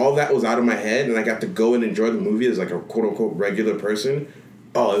 Once all that was out of my head and I got to go and enjoy the movie as like a quote unquote regular person,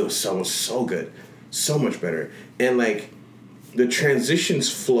 it was so good, so much better. And like the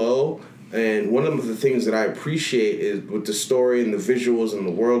transitions flow. And one of the things that I appreciate is with the story and the visuals and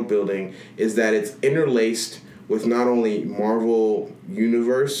the world building is that it's interlaced with not only Marvel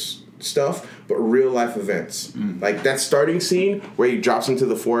Universe stuff, but real life events. Like that starting scene where he drops into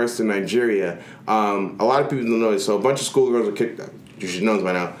the forest in Nigeria. A lot of people don't know this. So a bunch of schoolgirls were kidnapped. You should know this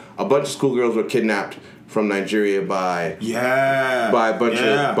by now. A bunch of schoolgirls were kidnapped from Nigeria by a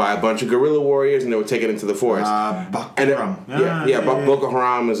bunch of guerrilla warriors, and they were taken into the forest. Boko Haram. Boko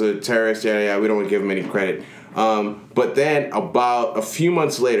Haram is a terrorist. We don't want to give him any credit. But then about a few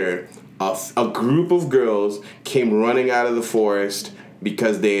months later, a group of girls came running out of the forest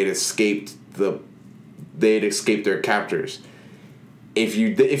because they had escaped their captors. If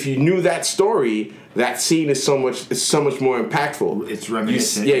you knew that story, that scene is so much more impactful. It's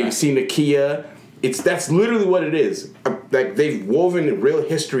reminiscent. You see Nakia. That's literally what it is. Like they've woven real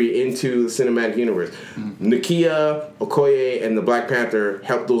history into the cinematic universe. Nakia, Okoye, and the Black Panther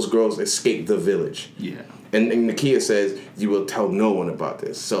helped those girls escape the village. Yeah. And Nakia says, "You will tell no one about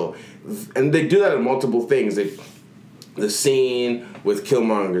this." So, and they do that in multiple things. The scene with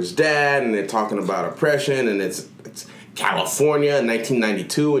Killmonger's dad, and they're talking about oppression, and it's California in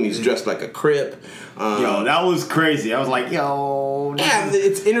 1992, and he's dressed like a Crip. That was crazy. I was like, yo. Yeah,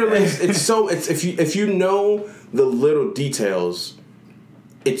 it's interlaced. It's if you know the little details,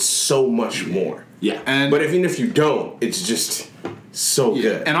 it's so much more. Yeah, But even if you don't, it's just so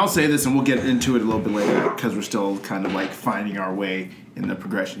good. And I'll say this, and we'll get into it a little bit later because we're still kind of like finding our way in the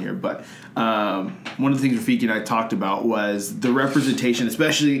progression here. But one of the things Rafiki and I talked about was the representation,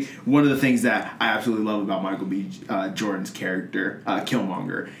 especially one of the things that I absolutely love about Michael B. Jordan's character,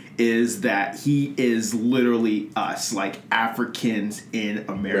 Killmonger, is that he is literally us, like Africans in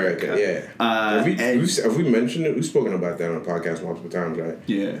America. Yeah. Have we mentioned it? We've spoken about that on the podcast multiple times, right?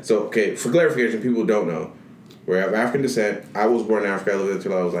 Yeah. So, okay, for clarification, people who don't know, we're of African descent. I was born in Africa. I lived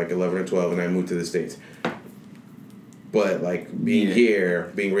until I was like 11 or 12, and I moved to the States. But, like, being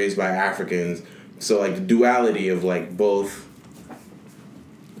here, being raised by Africans, so, like, the duality of, like, both.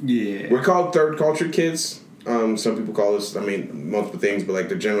 Yeah. We're called third culture kids. Some people call us, multiple things, but, like,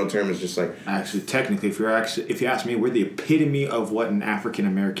 the general term is just, like... Actually, technically, if you ask me, we're the epitome of what an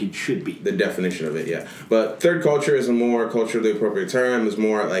African-American should be. The definition of it, yeah. But third culture is a more culturally appropriate term. It's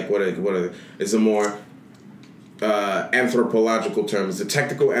more, like, it's a more... anthropological term. It's a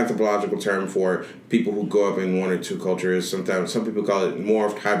technical anthropological term for people who grow up in one or two cultures. Sometimes some people call it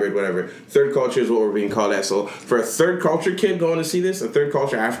morphed, hybrid, whatever. Third culture is what we're being called at. So for a third culture kid going to see this, a third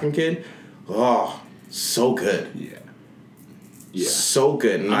culture African kid, so good. Yeah. So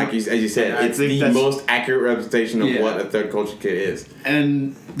good. And like as you said, it's the most accurate representation of what a third culture kid is.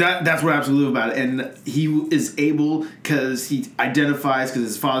 And that's what I absolutely love about it. And he is able, because he identifies, because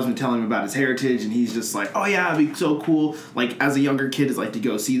his father's been telling him about his heritage, and he's just like, oh yeah, it'd be so cool. Like, as a younger kid, is like to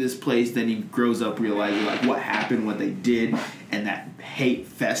go see this place. Then he grows up realizing like what happened, what they did, and that hate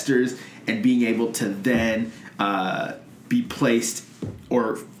festers, and being able to then be placed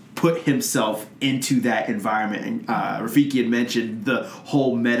or put himself into that environment. And Rafiki had mentioned the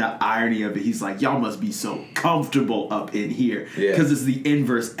whole meta irony of it. He's like, y'all must be so comfortable up in here. Yeah. Because it's the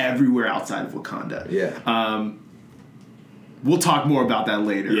inverse everywhere outside of Wakanda. Yeah. We'll talk more about that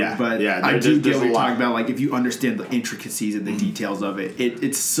later. Yeah, But yeah, I do get there's what a you're lot. talking about. Like, if you understand the intricacies and the details of it,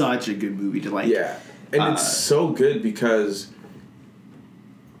 it's such a good movie to like. Yeah. And it's so good because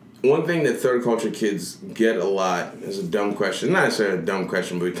one thing that third culture kids get a lot is a dumb question. Not necessarily a dumb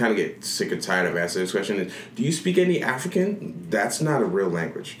question, but we kind of get sick or tired of asking this question. Is, do you speak any African? That's not a real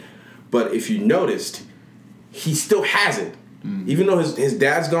language. But if you noticed, he still has it. Even though his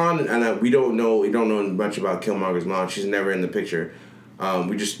dad's gone, and we don't know much about Killmonger's mom. She's never in the picture.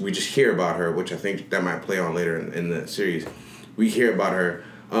 We just hear about her, which I think that might play on later in the series. We hear about her.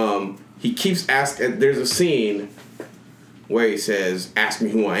 He keeps asking. There's a scene where he says, "Ask me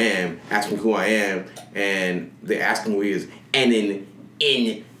who I am. Ask me who I am," and they ask him who he is, and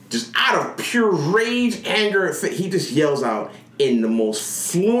in just out of pure rage, anger, he just yells out in the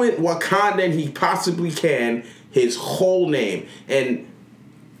most fluent Wakandan he possibly can his whole name. And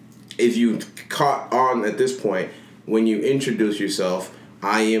if you caught on at this point, when you introduce yourself,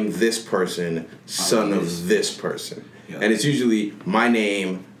 I am this person, son of this person. Yeah. And it's usually my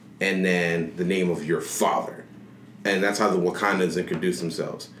name and then the name of your father. And that's how the Wakandans introduce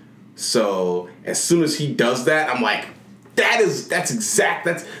themselves. So as soon as he does that, I'm like,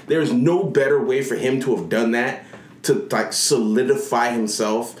 there's no better way for him to have done that, to like solidify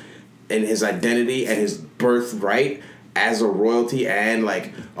himself and his identity and his birthright as a royalty and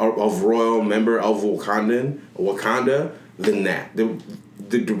like a royal member of Wakanda than that.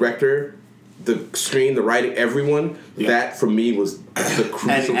 The director, the screen, the writing, everyone, that for me was the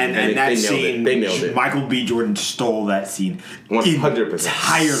crucial. And that scene, They nailed it. Michael B. Jordan stole that scene 100%.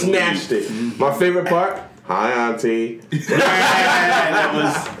 entirely. Snatched it. My favorite part, hi auntie.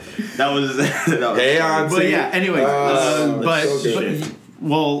 that was Hey auntie. But yeah, anyway, that's so good.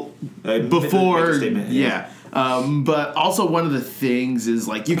 Before, Make a statement, yeah. But also one of the things is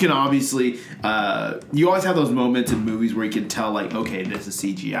like you can obviously you always have those moments in movies where you can tell like, okay, this is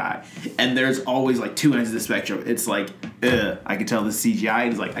CGI, and there's always like two ends of the spectrum. It's like I can tell this is CGI,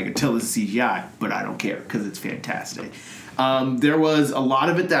 and it's like I can tell this is CGI, but I don't care because it's fantastic. There was a lot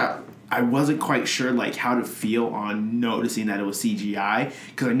of it that I wasn't quite sure like how to feel on noticing that it was CGI,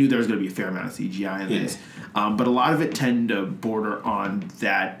 because I knew there was going to be a fair amount of CGI in this. But a lot of it tend to border on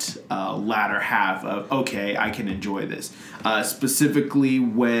that latter half of, okay, I can enjoy this. Specifically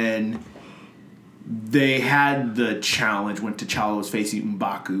when they had the challenge when T'Challa was facing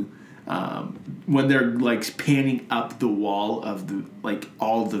M'Baku. When they're like panning up the wall of the like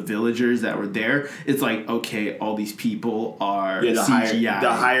all the villagers that were there, it's like, okay, all these people are CGI.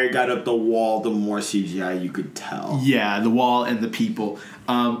 The higher it got up the wall, the more CGI you could tell. Yeah, the wall and the people.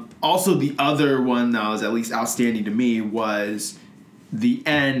 Also, the other one that was at least outstanding to me was the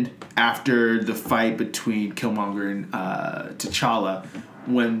end after the fight between Killmonger and T'Challa,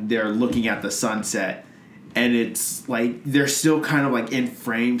 when they're looking at the sunset. And it's like they're still kind of like in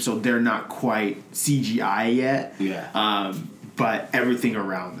frame, so they're not quite CGI yet. Yeah. But everything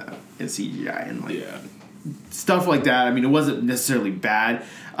around them is CGI and like stuff like that. I mean, it wasn't necessarily bad,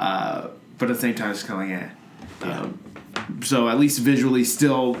 but at the same time, it's kind of like so at least visually,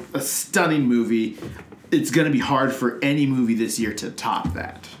 still a stunning movie. It's gonna be hard for any movie this year to top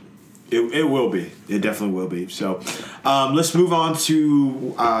that. It will be. It definitely will be. So, let's move on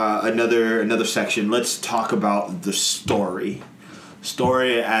to another section. Let's talk about the story.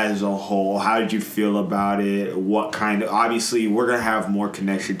 Story as a whole. How did you feel about it? What kind of? Obviously, we're gonna have more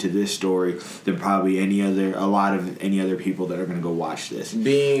connection to this story than probably any other people that are gonna go watch this.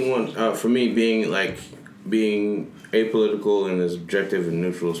 Being one for me, being apolitical and as objective and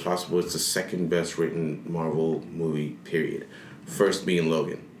neutral as possible, it's the second best written Marvel movie. Period. First being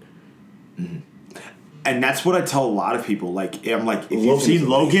Logan. And that's what I tell a lot of people. Like, I'm like, if you've Logan's seen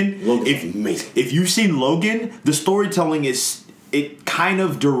Logan, amazing. Logan's amazing. If you've seen Logan, the storytelling it kind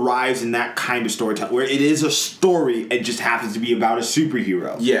of derives in that kind of storytelling where it is a story. It just happens to be about a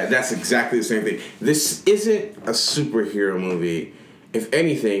superhero. Yeah, that's exactly the same thing. This isn't a superhero movie. If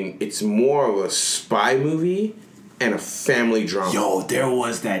anything, it's more of a spy movie and a family drama. Yo, there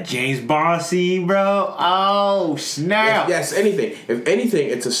was that James Bond scene, bro. Oh, snap. Yes, anything. If anything,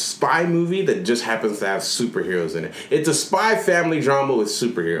 it's a spy movie that just happens to have superheroes in it. It's a spy family drama with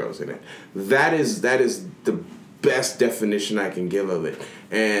superheroes in it. That is the best definition I can give of it.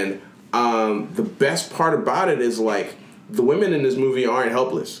 And the best part about it is like the women in this movie aren't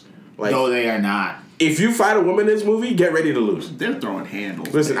helpless. Like, No, they are not. if you fight a woman in this movie, get ready to lose. They're throwing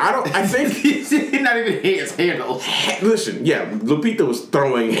handles. Listen, I think Not even his handles. listen, yeah, Lupita was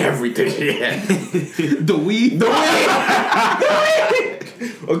throwing everything she had. The weed.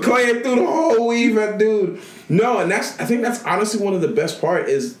 Okoye threw the whole weave at dude. No, and I think that's honestly one of the best part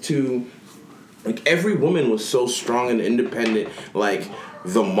is to, like, every woman was so strong and independent. Like,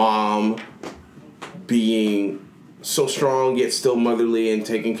 the mom being so strong yet still motherly and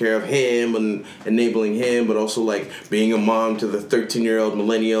taking care of him and enabling him, but also, like, being a mom to the 13-year-old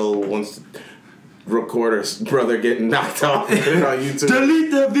millennial who wants to record her brother getting knocked off and put it on YouTube.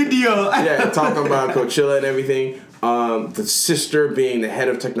 Delete the video. Yeah, talking about Coachella and everything. The sister being the head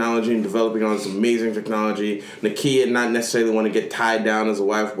of technology and developing all this amazing technology. Nakia not necessarily want to get tied down as a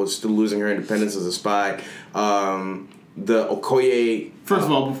wife, but still losing her independence as a spy. The Okoye. First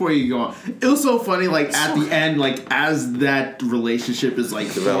of all, before you go on, it was so funny, like, at the end, like, as that relationship is,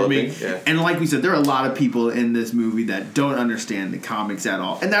 like, Developing, forming. yeah. And like we said, there are a lot of people in this movie that don't understand the comics at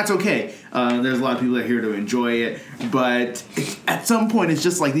all. And that's okay. There's a lot of people that are here to enjoy it. But at some point, it's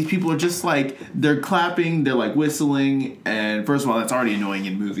just like, these people are just, like, they're clapping, they're, like, whistling. And first of all, that's already annoying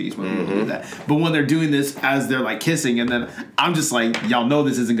in movies when people do that. But when they're doing this as they're, like, kissing, and then I'm just like, y'all know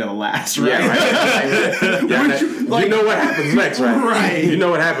this isn't going to last, right? Yeah, right. Yeah, Which, you know what happens next, right? Right. You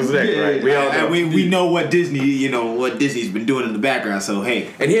know what happens next, right? We all know. We know what Disney's been doing in the background. So hey,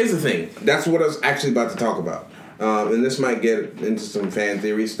 And here's the thing. That's what I was actually about to talk about. And this might get into some fan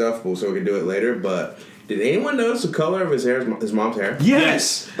theory stuff, so we can do it later. But did anyone notice the color of his hair, his mom's hair?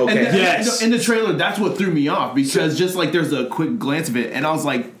 yes. Okay. And Yes. in the trailer, that's what threw me off, because just like there's a quick glance of it, and I was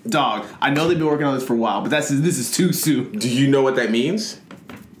like, dog, I know they've been working on this for a while, but this is too soon. Do you know what that means?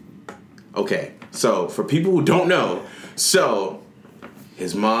 Okay. So, for people who don't know,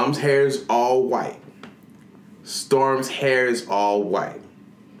 his mom's hair is all white. Storm's hair is all white.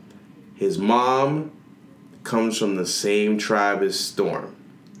 His mom comes from the same tribe as Storm.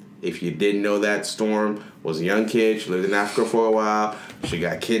 If you didn't know that, Storm was a young kid. She lived in Africa for a while. She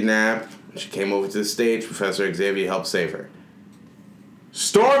got kidnapped. When she came over to the States, Professor Xavier helped save her.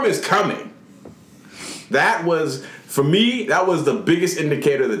 Storm is coming. That was, for me, that was the biggest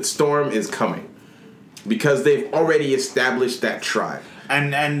indicator that Storm is coming. Because they've already established that tribe.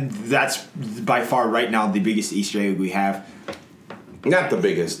 And that's by far right now the biggest Easter egg we have. Not the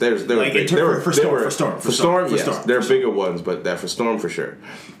biggest. There Like, were in big. terms- There were for Storm, for Storm, yes, for Storm, there are for bigger ones, but that for Storm for sure.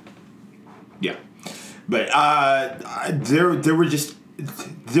 Yeah, but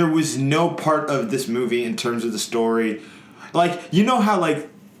there was no part of this movie in terms of the story, like, you know how, like,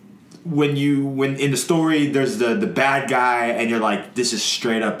 when in the story there's the bad guy and you're like, this is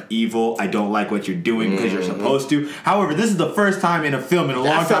straight up evil, I don't like what you're doing because you're supposed to. However, this is the first time in a film in a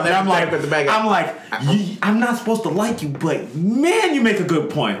long time that I'm like, I'm not supposed to like you, but man, you make a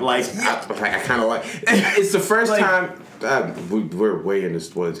good point. Like, I kind of like. It's the first Like- time. We're way in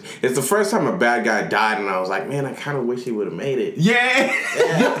this woods. It's the first time a bad guy died, and I was like, man, I kind of wish he would have made it. yeah.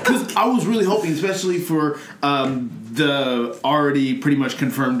 Because I was really hoping, especially for the already pretty much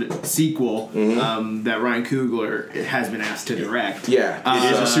confirmed sequel that Ryan Coogler has been asked to direct. Yeah.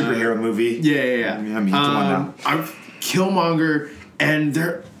 It is a superhero movie. Yeah. I mean, come on now. I'm Killmonger, and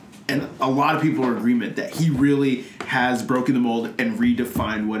a lot of people are in agreement that he really has broken the mold and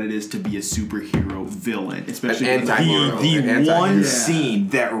redefined what it is to be a superhero villain, especially An with anti-hero. The An anti-hero. one Yeah. scene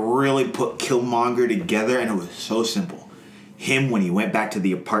that really put Killmonger together, and it was so simple. Him when he went back to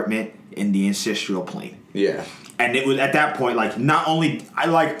the apartment in the ancestral plane. Yeah. And it was at that point, like, not only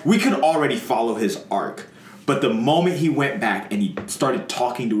we could already follow his arc, but the moment he went back and he started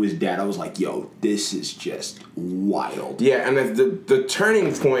talking to his dad, I was like, yo, this is just wild. Yeah, and the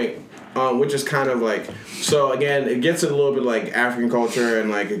turning point, which is kind of like, so again, it gets a little bit like African culture, and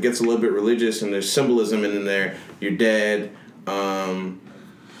like it gets a little bit religious, and there's symbolism in there. You're dead,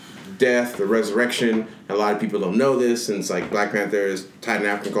 death, the resurrection. A lot of people don't know this, and it's like Black Panther is tied in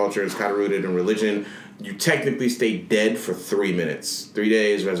African culture. It's kind of rooted in religion. You technically stay dead for 3 minutes, 3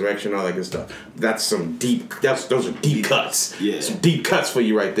 days, resurrection, all that good stuff. That's some deep. Those are deep cuts. Yeah. Some deep cuts for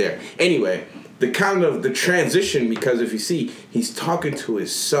you right there. Anyway, the transition, because if you see, he's talking to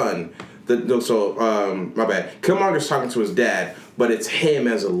his son. My bad. Killmonger's talking to his dad, but it's him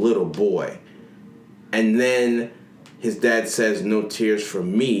as a little boy. And then his dad says, "No tears for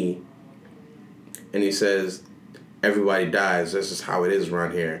me." And he says, "Everybody dies. This is how it is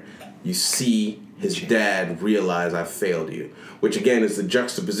around here." You see his dad realize, "I failed you," which again is the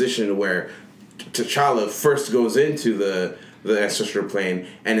juxtaposition where T'Challa first goes into the ancestral plane,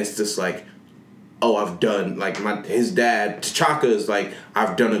 and it's just like, oh, I've done, like, his dad, T'Chaka, is like,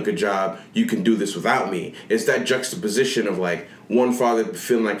 I've done a good job, you can do this without me. It's that juxtaposition of, like, one father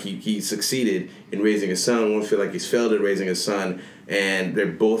feeling like he succeeded in raising his son, one feel like he's failed in raising his son, and they're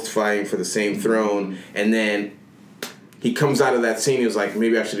both fighting for the same throne, and then he comes out of that scene, he was like,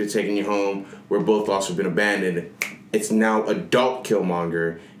 maybe I should have taken you home, we're both lost, we've been abandoned. It's now adult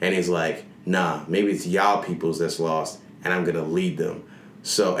Killmonger, and he's like, nah, maybe it's y'all peoples that's lost, and I'm gonna lead them.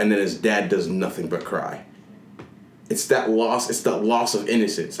 So, and then his dad does nothing but cry. It's that loss of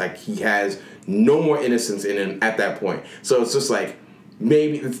innocence. Like, he has no more innocence in him at that point. So it's just like,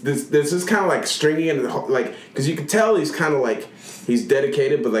 maybe, this is kind of like stringy, and like, because you can tell he's kind of like, he's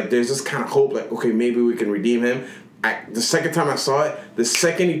dedicated, but like, there's this kind of hope, like, okay, maybe we can redeem him. The second time I saw it, the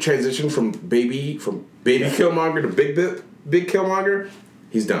second he transitioned from baby Killmonger to big Killmonger,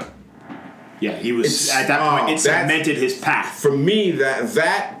 he's done. Yeah, he was at that point. It cemented his path. For me,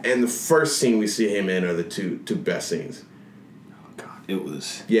 that and the first scene we see him in are the two best scenes. Oh God, it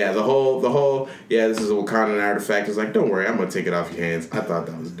was. Yeah, the whole. Yeah, this is a Wakandan artifact. It's like, don't worry, I'm gonna take it off your hands. I thought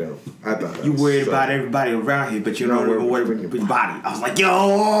that was dope. I thought that you was worried so about everybody around here, but you don't even worry about your body. I was like,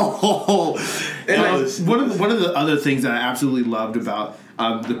 yo. And one of the other things that I absolutely loved about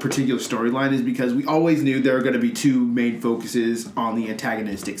the particular storyline is because we always knew there were going to be two main focuses on the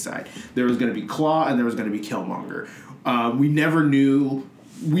antagonistic side. There was going to be Claw and there was going to be Killmonger. We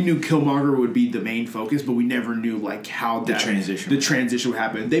knew Killmonger would be the main focus, but we never knew like how the transition would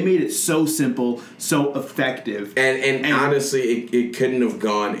happen. They made it so simple, so effective, and honestly, it couldn't have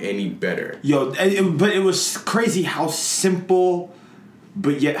gone any better. But it was crazy how simple,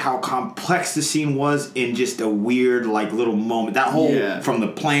 but yet how complex the scene was in just a weird like little moment. That whole from the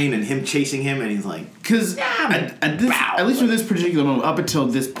plane and him chasing him, and he's like, because at least for this particular moment, up until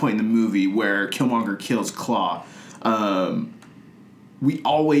this point in the movie where Killmonger kills Claw, we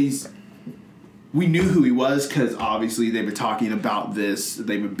knew who he was because obviously they've been talking about this,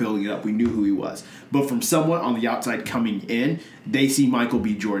 they've been building it up. We knew who he was, but from someone on the outside coming in, they see Michael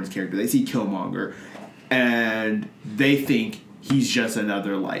B. Jordan's character, they see Killmonger, and they think he's just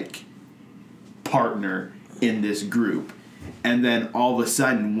another like partner in this group. And then all of a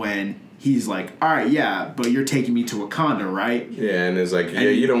sudden when he's like, all right, yeah, but you're taking me to Wakanda, right? Yeah, and it's like, yeah,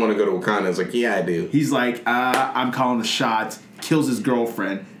 you don't want to go to Wakanda. It's like, yeah, I do. He's like, I'm calling the shots, kills his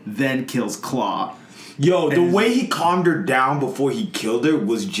girlfriend, then kills Claw. The way he calmed her down before he killed her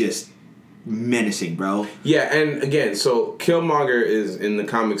was just menacing, bro. Yeah, and again, so Killmonger is in the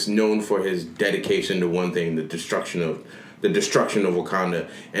comics known for his dedication to one thing, the destruction of Wakanda,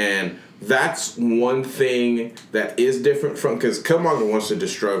 and that's one thing that is different from, because Killmonger wants to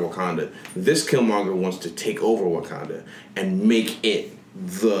destroy Wakanda. This Killmonger wants to take over Wakanda and make it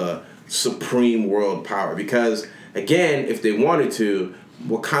the supreme world power. Because again, if they wanted to,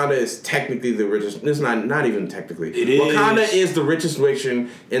 Wakanda is technically the richest. It's not even technically. It is. Wakanda is the richest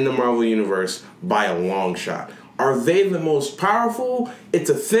nation in the Marvel Universe by a long shot. Are they the most powerful? It's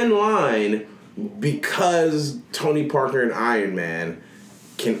a thin line, because Tony Parker and Iron Man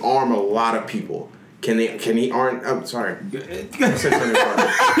can arm a lot of people. Can he arm? I'm sorry. I said Tony Parker.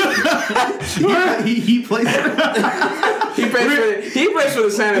 He plays. He plays for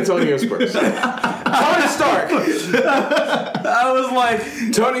the San Antonio Spurs. Tony Stark. I was like,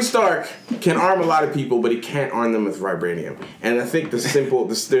 Tony Stark can arm a lot of people, but he can't arm them with vibranium. And I think there's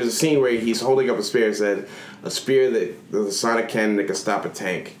a scene where he's holding up a spear. Said a spear that the sonic cannon that can stop a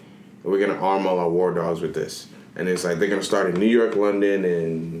tank. And we're gonna arm all our war dogs with this. And it's like they're gonna start in New York, London,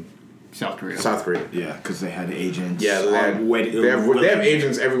 and South Korea. Yeah, because they had agents. Yeah, they have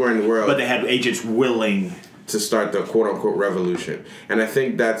agents everywhere in the world. But they had agents willing to start the quote unquote revolution. And I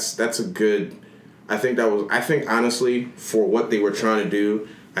think that's a good. I think honestly, for what they were trying to do,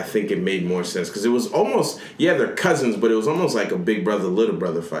 I think it made more sense, because it was almost, they're cousins, but it was almost like a big brother little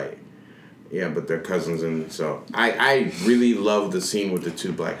brother fight. Yeah, but they're cousins, and so I really love the scene with the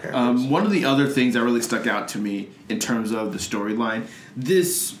two Black Panthers. One of the other things that really stuck out to me in terms of the storyline,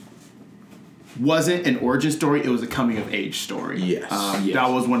 this wasn't an origin story; it was a coming of age story. Yes. That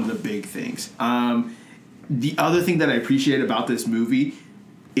was one of the big things. The other thing that I appreciate about this movie,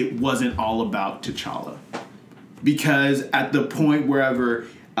 it wasn't all about T'Challa, because at the point wherever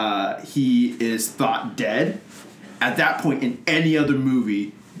he is thought dead, at that point in any other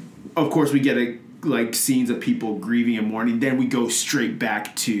movie, of course we get scenes of people grieving and mourning. Then we go straight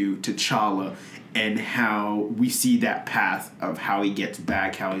back to T'Challa and how we see that path of how he gets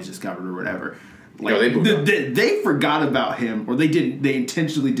back, how he's discovered or whatever. They forgot about him, or they didn't. They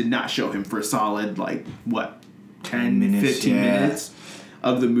intentionally did not show him for a solid 10 minutes, 15 minutes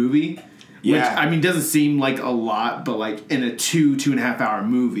of the movie. Yeah. Which, I mean, doesn't seem like a lot, but like in a 2.5 hour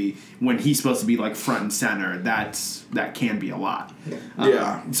movie, when he's supposed to be like front and center, that can be a lot.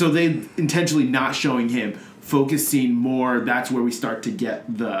 Yeah. So they intentionally not showing him, focusing more. That's where we start to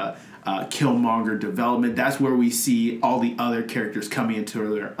get the Killmonger development. That's where we see all the other characters coming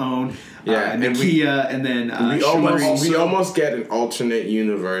into their own. Yeah, and Nakia, and then we almost get an alternate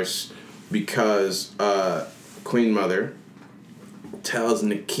universe because Queen Mother tells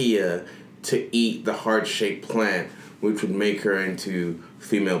Nakia to eat the heart-shaped plant, which would make her into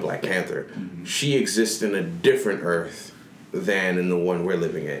female Black Panther. Mm-hmm. She exists in a different Earth than in the one we're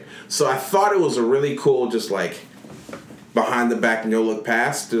living in. So I thought it was a really cool, just like behind the back, no look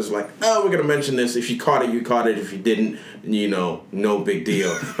past. Just like, oh, we're gonna mention this. If you caught it, you caught it. If you didn't, no big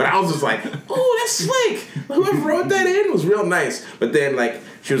deal. But I was just like, oh, that's slick. Whoever wrote that in was real nice. But then like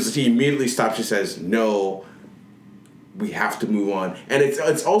she immediately stops. She says, no, we have to move on. And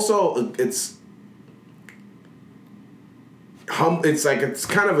it's also it's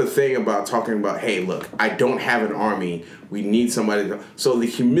kind of a thing about talking about, hey, look, I don't have an army. We need somebody. So the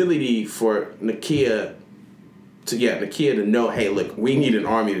humility for Nakia to know, hey, look, we need an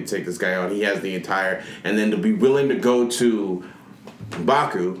army to take this guy on. He has the entire, and then to be willing to go to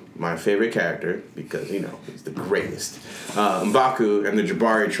M'Baku, my favorite character, because, he's the greatest. M'Baku and the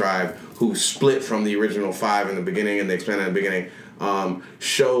Jabari tribe, who split from the original 5 in the beginning and they expanded in the beginning,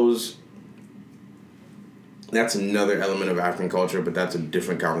 shows. That's another element of African culture, but that's a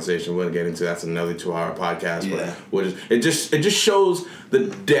different conversation we'll get into. That's another 2-hour podcast. Yeah. But it just shows the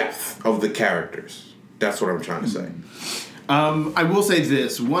depth of the characters. That's what I'm trying to say. I will say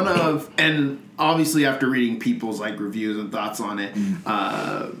this. And obviously after reading people's like reviews and thoughts on it,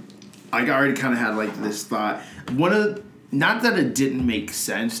 I already kind of had like this thought. Not that it didn't make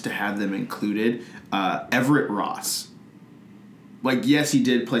sense to have them included, Everett Ross. Like, yes, he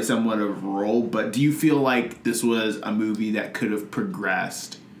did play somewhat of a role, but do you feel like this was a movie that could have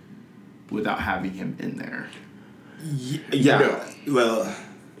progressed without having him in there? Yeah. Well,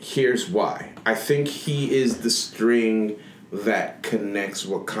 here's why. I think he is the string that connects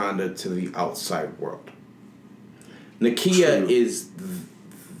Wakanda to the outside world. Nakia is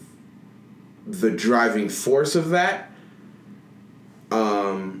the driving force of that.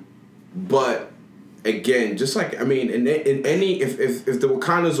 But again, just like, I mean, in any, if the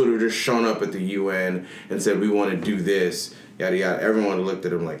Wakandas would have just shown up at the UN and said, we want to do this, yada yada, everyone looked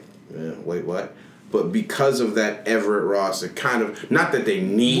at him like, wait, what? But because of that Everett Ross, it kind of, not that they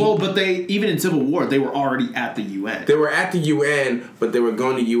need. Well, but even in Civil War, they were already at the UN. They were at the UN, but they were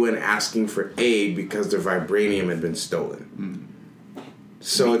going to UN asking for aid because their vibranium had been stolen.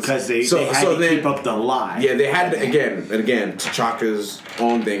 So because they had to keep up the lie. Yeah, they had to, again, T'Chaka's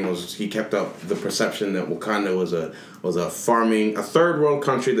own thing was he kept up the perception that Wakanda was a third world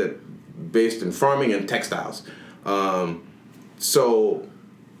country that based in farming and textiles. So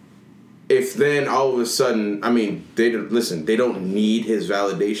if then all of a sudden, I mean, they don't need his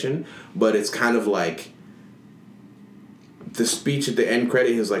validation, but it's kind of like the speech at the end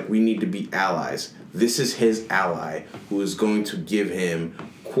credit is like, we need to be allies. This is his ally who is going to give him,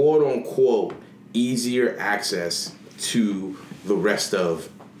 quote unquote, easier access to the rest of,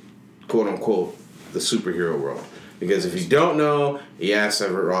 quote unquote, the superhero world. Because if you don't know, yes,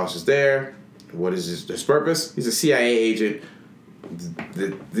 Everett Ross is there. What is his purpose? He's a CIA agent.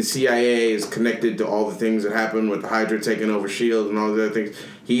 The CIA is connected to all the things that happen with the Hydra taking over S.H.I.E.L.D. and all the other things.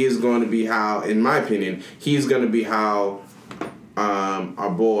 He is going to be how, in my opinion, he's going to be how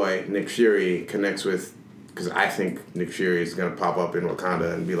our boy Nick Fury connects with, because I think Nick Fury is going to pop up in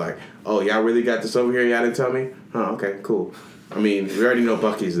Wakanda and be like, oh, y'all really got this over here? Y'all didn't tell me? Oh, okay, cool. I mean, we already know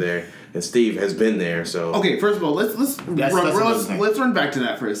Bucky's there. And Steve has been there, so... Okay, first of all, let's run back to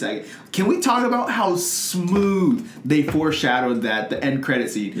that for a second. Can we talk about how smooth they foreshadowed that, the end credit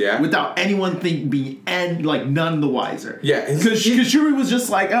scene, without anyone being none the wiser? Yeah. Because Shuri was just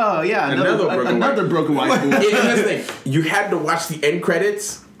like, oh, yeah, another broken wife. That's the thing. You had to watch the end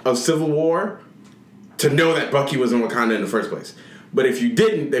credits of Civil War to know that Bucky was in Wakanda in the first place. But if you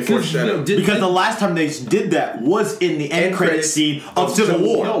didn't, they foreshadowed. Because the last time they did that was in the end credit scene of Civil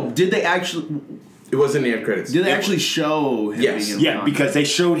War. No, did they actually... It was in the end credits. Did they actually show him being in Wakanda? Yeah, because they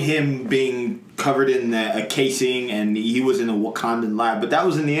showed him being covered in a casing and he was in a Wakandan lab. But that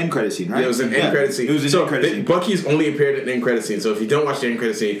was in the end credit scene, right? Yeah, it was an end credit scene. It was an end credit scene. Bucky's only appeared in the end credit scene. So if you don't watch the end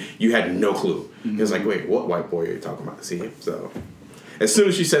credit scene, you had no clue. Mm-hmm. It was like, wait, what white boy are you talking about? See him? So... As soon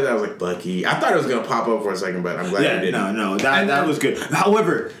as she said that, I was like, Bucky. I thought it was gonna pop up for a second, but I'm glad it didn't. No, that was good.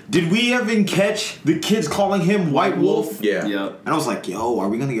 However, did we even catch the kids calling him White Wolf? Yeah. Yep. And I was like, yo, are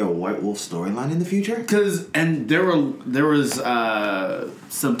we gonna get a White Wolf storyline in the future? And there was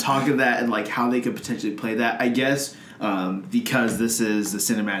some talk of that and like how they could potentially play that. I guess because this is the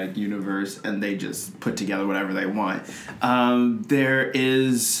cinematic universe and they just put together whatever they want. There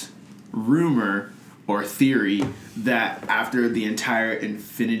is rumor or theory that after the entire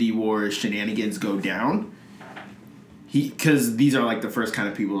Infinity War shenanigans go down, because these are like the first kind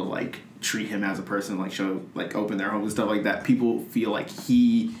of people to like treat him as a person, like show, like open their homes and stuff like that. People feel like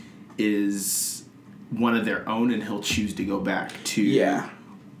he is one of their own and he'll choose to go back to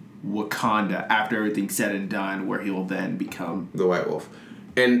Wakanda after everything's said and done, where he will then become the White Wolf.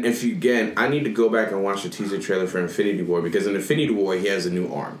 And if you, again, I need to go back and watch the teaser trailer for Infinity War, because in Infinity War he has a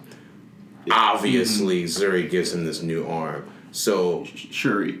new arm. Obviously, Zuri gives him this new arm. So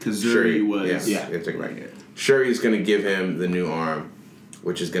Shuri, because Zuri was Shuri's going to give him the new arm,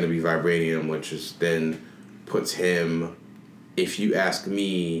 which is going to be vibranium, which is then puts him, if you ask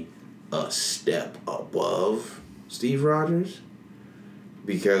me, a step above Steve Rogers,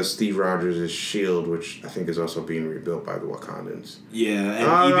 because Steve Rogers' shield, which I think is also being rebuilt by the Wakandans.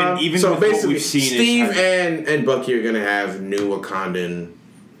 Yeah, and even so with basically, what we've seen, Steve and Bucky are going to have new Wakandan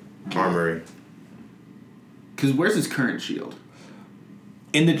armory. Because where's his current shield?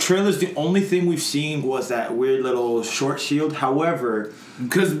 In the trailers, the only thing we've seen was that weird little short shield. However,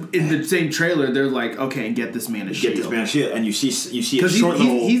 because in the same trailer, they're like, okay, and get this man a shield. Get this man a shield, and you see a short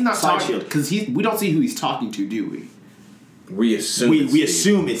he's not side talking, shield. because we don't see who he's talking to, do we? We assume we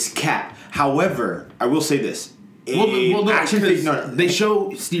assume it's Cap. However, I will say this. They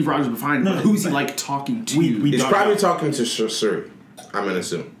show Steve Rogers behind him. Who's he like talking to? He's probably talking to Shuri. I'm gonna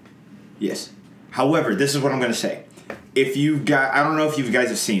assume. Yes. However, this is what I'm gonna say. If you've got, I don't know if you guys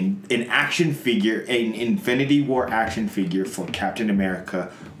have seen an Infinity War action figure for Captain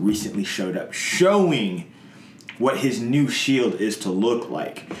America recently showed up, showing what his new shield is to look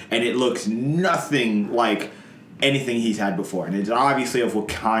like, and it looks nothing like anything he's had before, and it's obviously of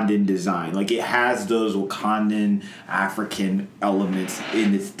Wakandan design. Like, it has those Wakandan African elements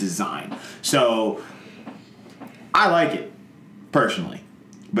in its design. So I like it personally,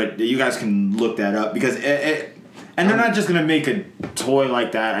 but you guys can look that up, because and they're not just gonna make a toy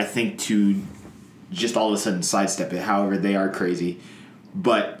like that, I think, to just all of a sudden sidestep it. However, they are crazy.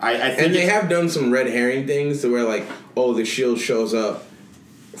 But I think, and they have done some red herring things to where, like, oh, the shield shows up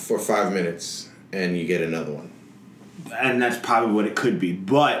for 5 minutes and you get another one. And that's probably what it could be.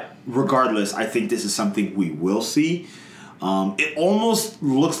 But regardless, I think this is something we will see. It almost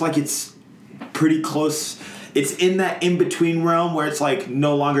looks like it's pretty close. It's in that in-between realm where it's like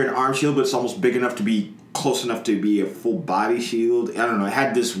no longer an arm shield, but it's almost big enough to be close enough to be a full body shield. I don't know. It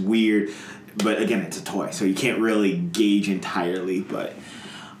had this weird, but again, it's a toy, so you can't really gauge entirely. But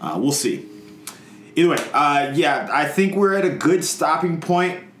we'll see. Either way, I think we're at a good stopping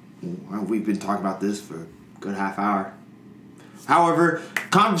point. Well, we've been talking about this for a good half hour. However,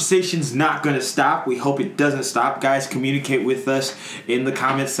 conversation's not going to stop. We hope it doesn't stop. Guys, communicate with us in the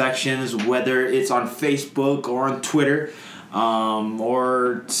comment sections, whether it's on Facebook or on Twitter,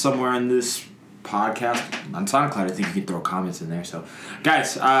 or somewhere in this podcast. On SoundCloud, I think you can throw comments in there. So,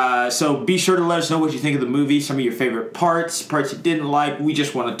 guys, so be sure to let us know what you think of the movie, some of your favorite parts you didn't like. We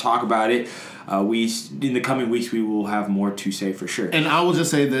just want to talk about it. In the coming weeks, we will have more to say for sure. And I will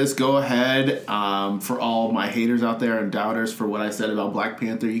just say this: go ahead, for all my haters out there and doubters for what I said about Black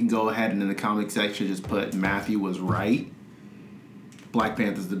Panther. You can go ahead and in the comic section just put Matthew was right. Black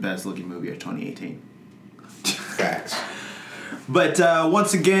Panther is the best looking movie of 2018. Facts. But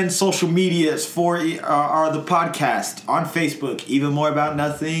once again, social medias are the podcast on Facebook, Even More About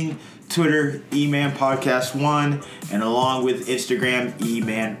Nothing, Twitter, E-Man Podcast 1, and along with Instagram,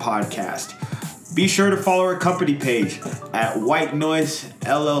 E-Man Podcast. Be sure to follow our company page at White Noise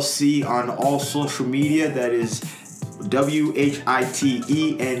LLC on all social media. That is WHITENOIZ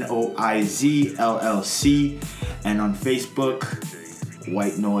LLC, and on Facebook,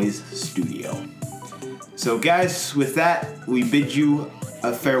 White Noise Studio. So, guys, with that, we bid you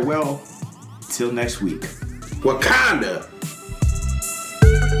a farewell till next week. Wakanda!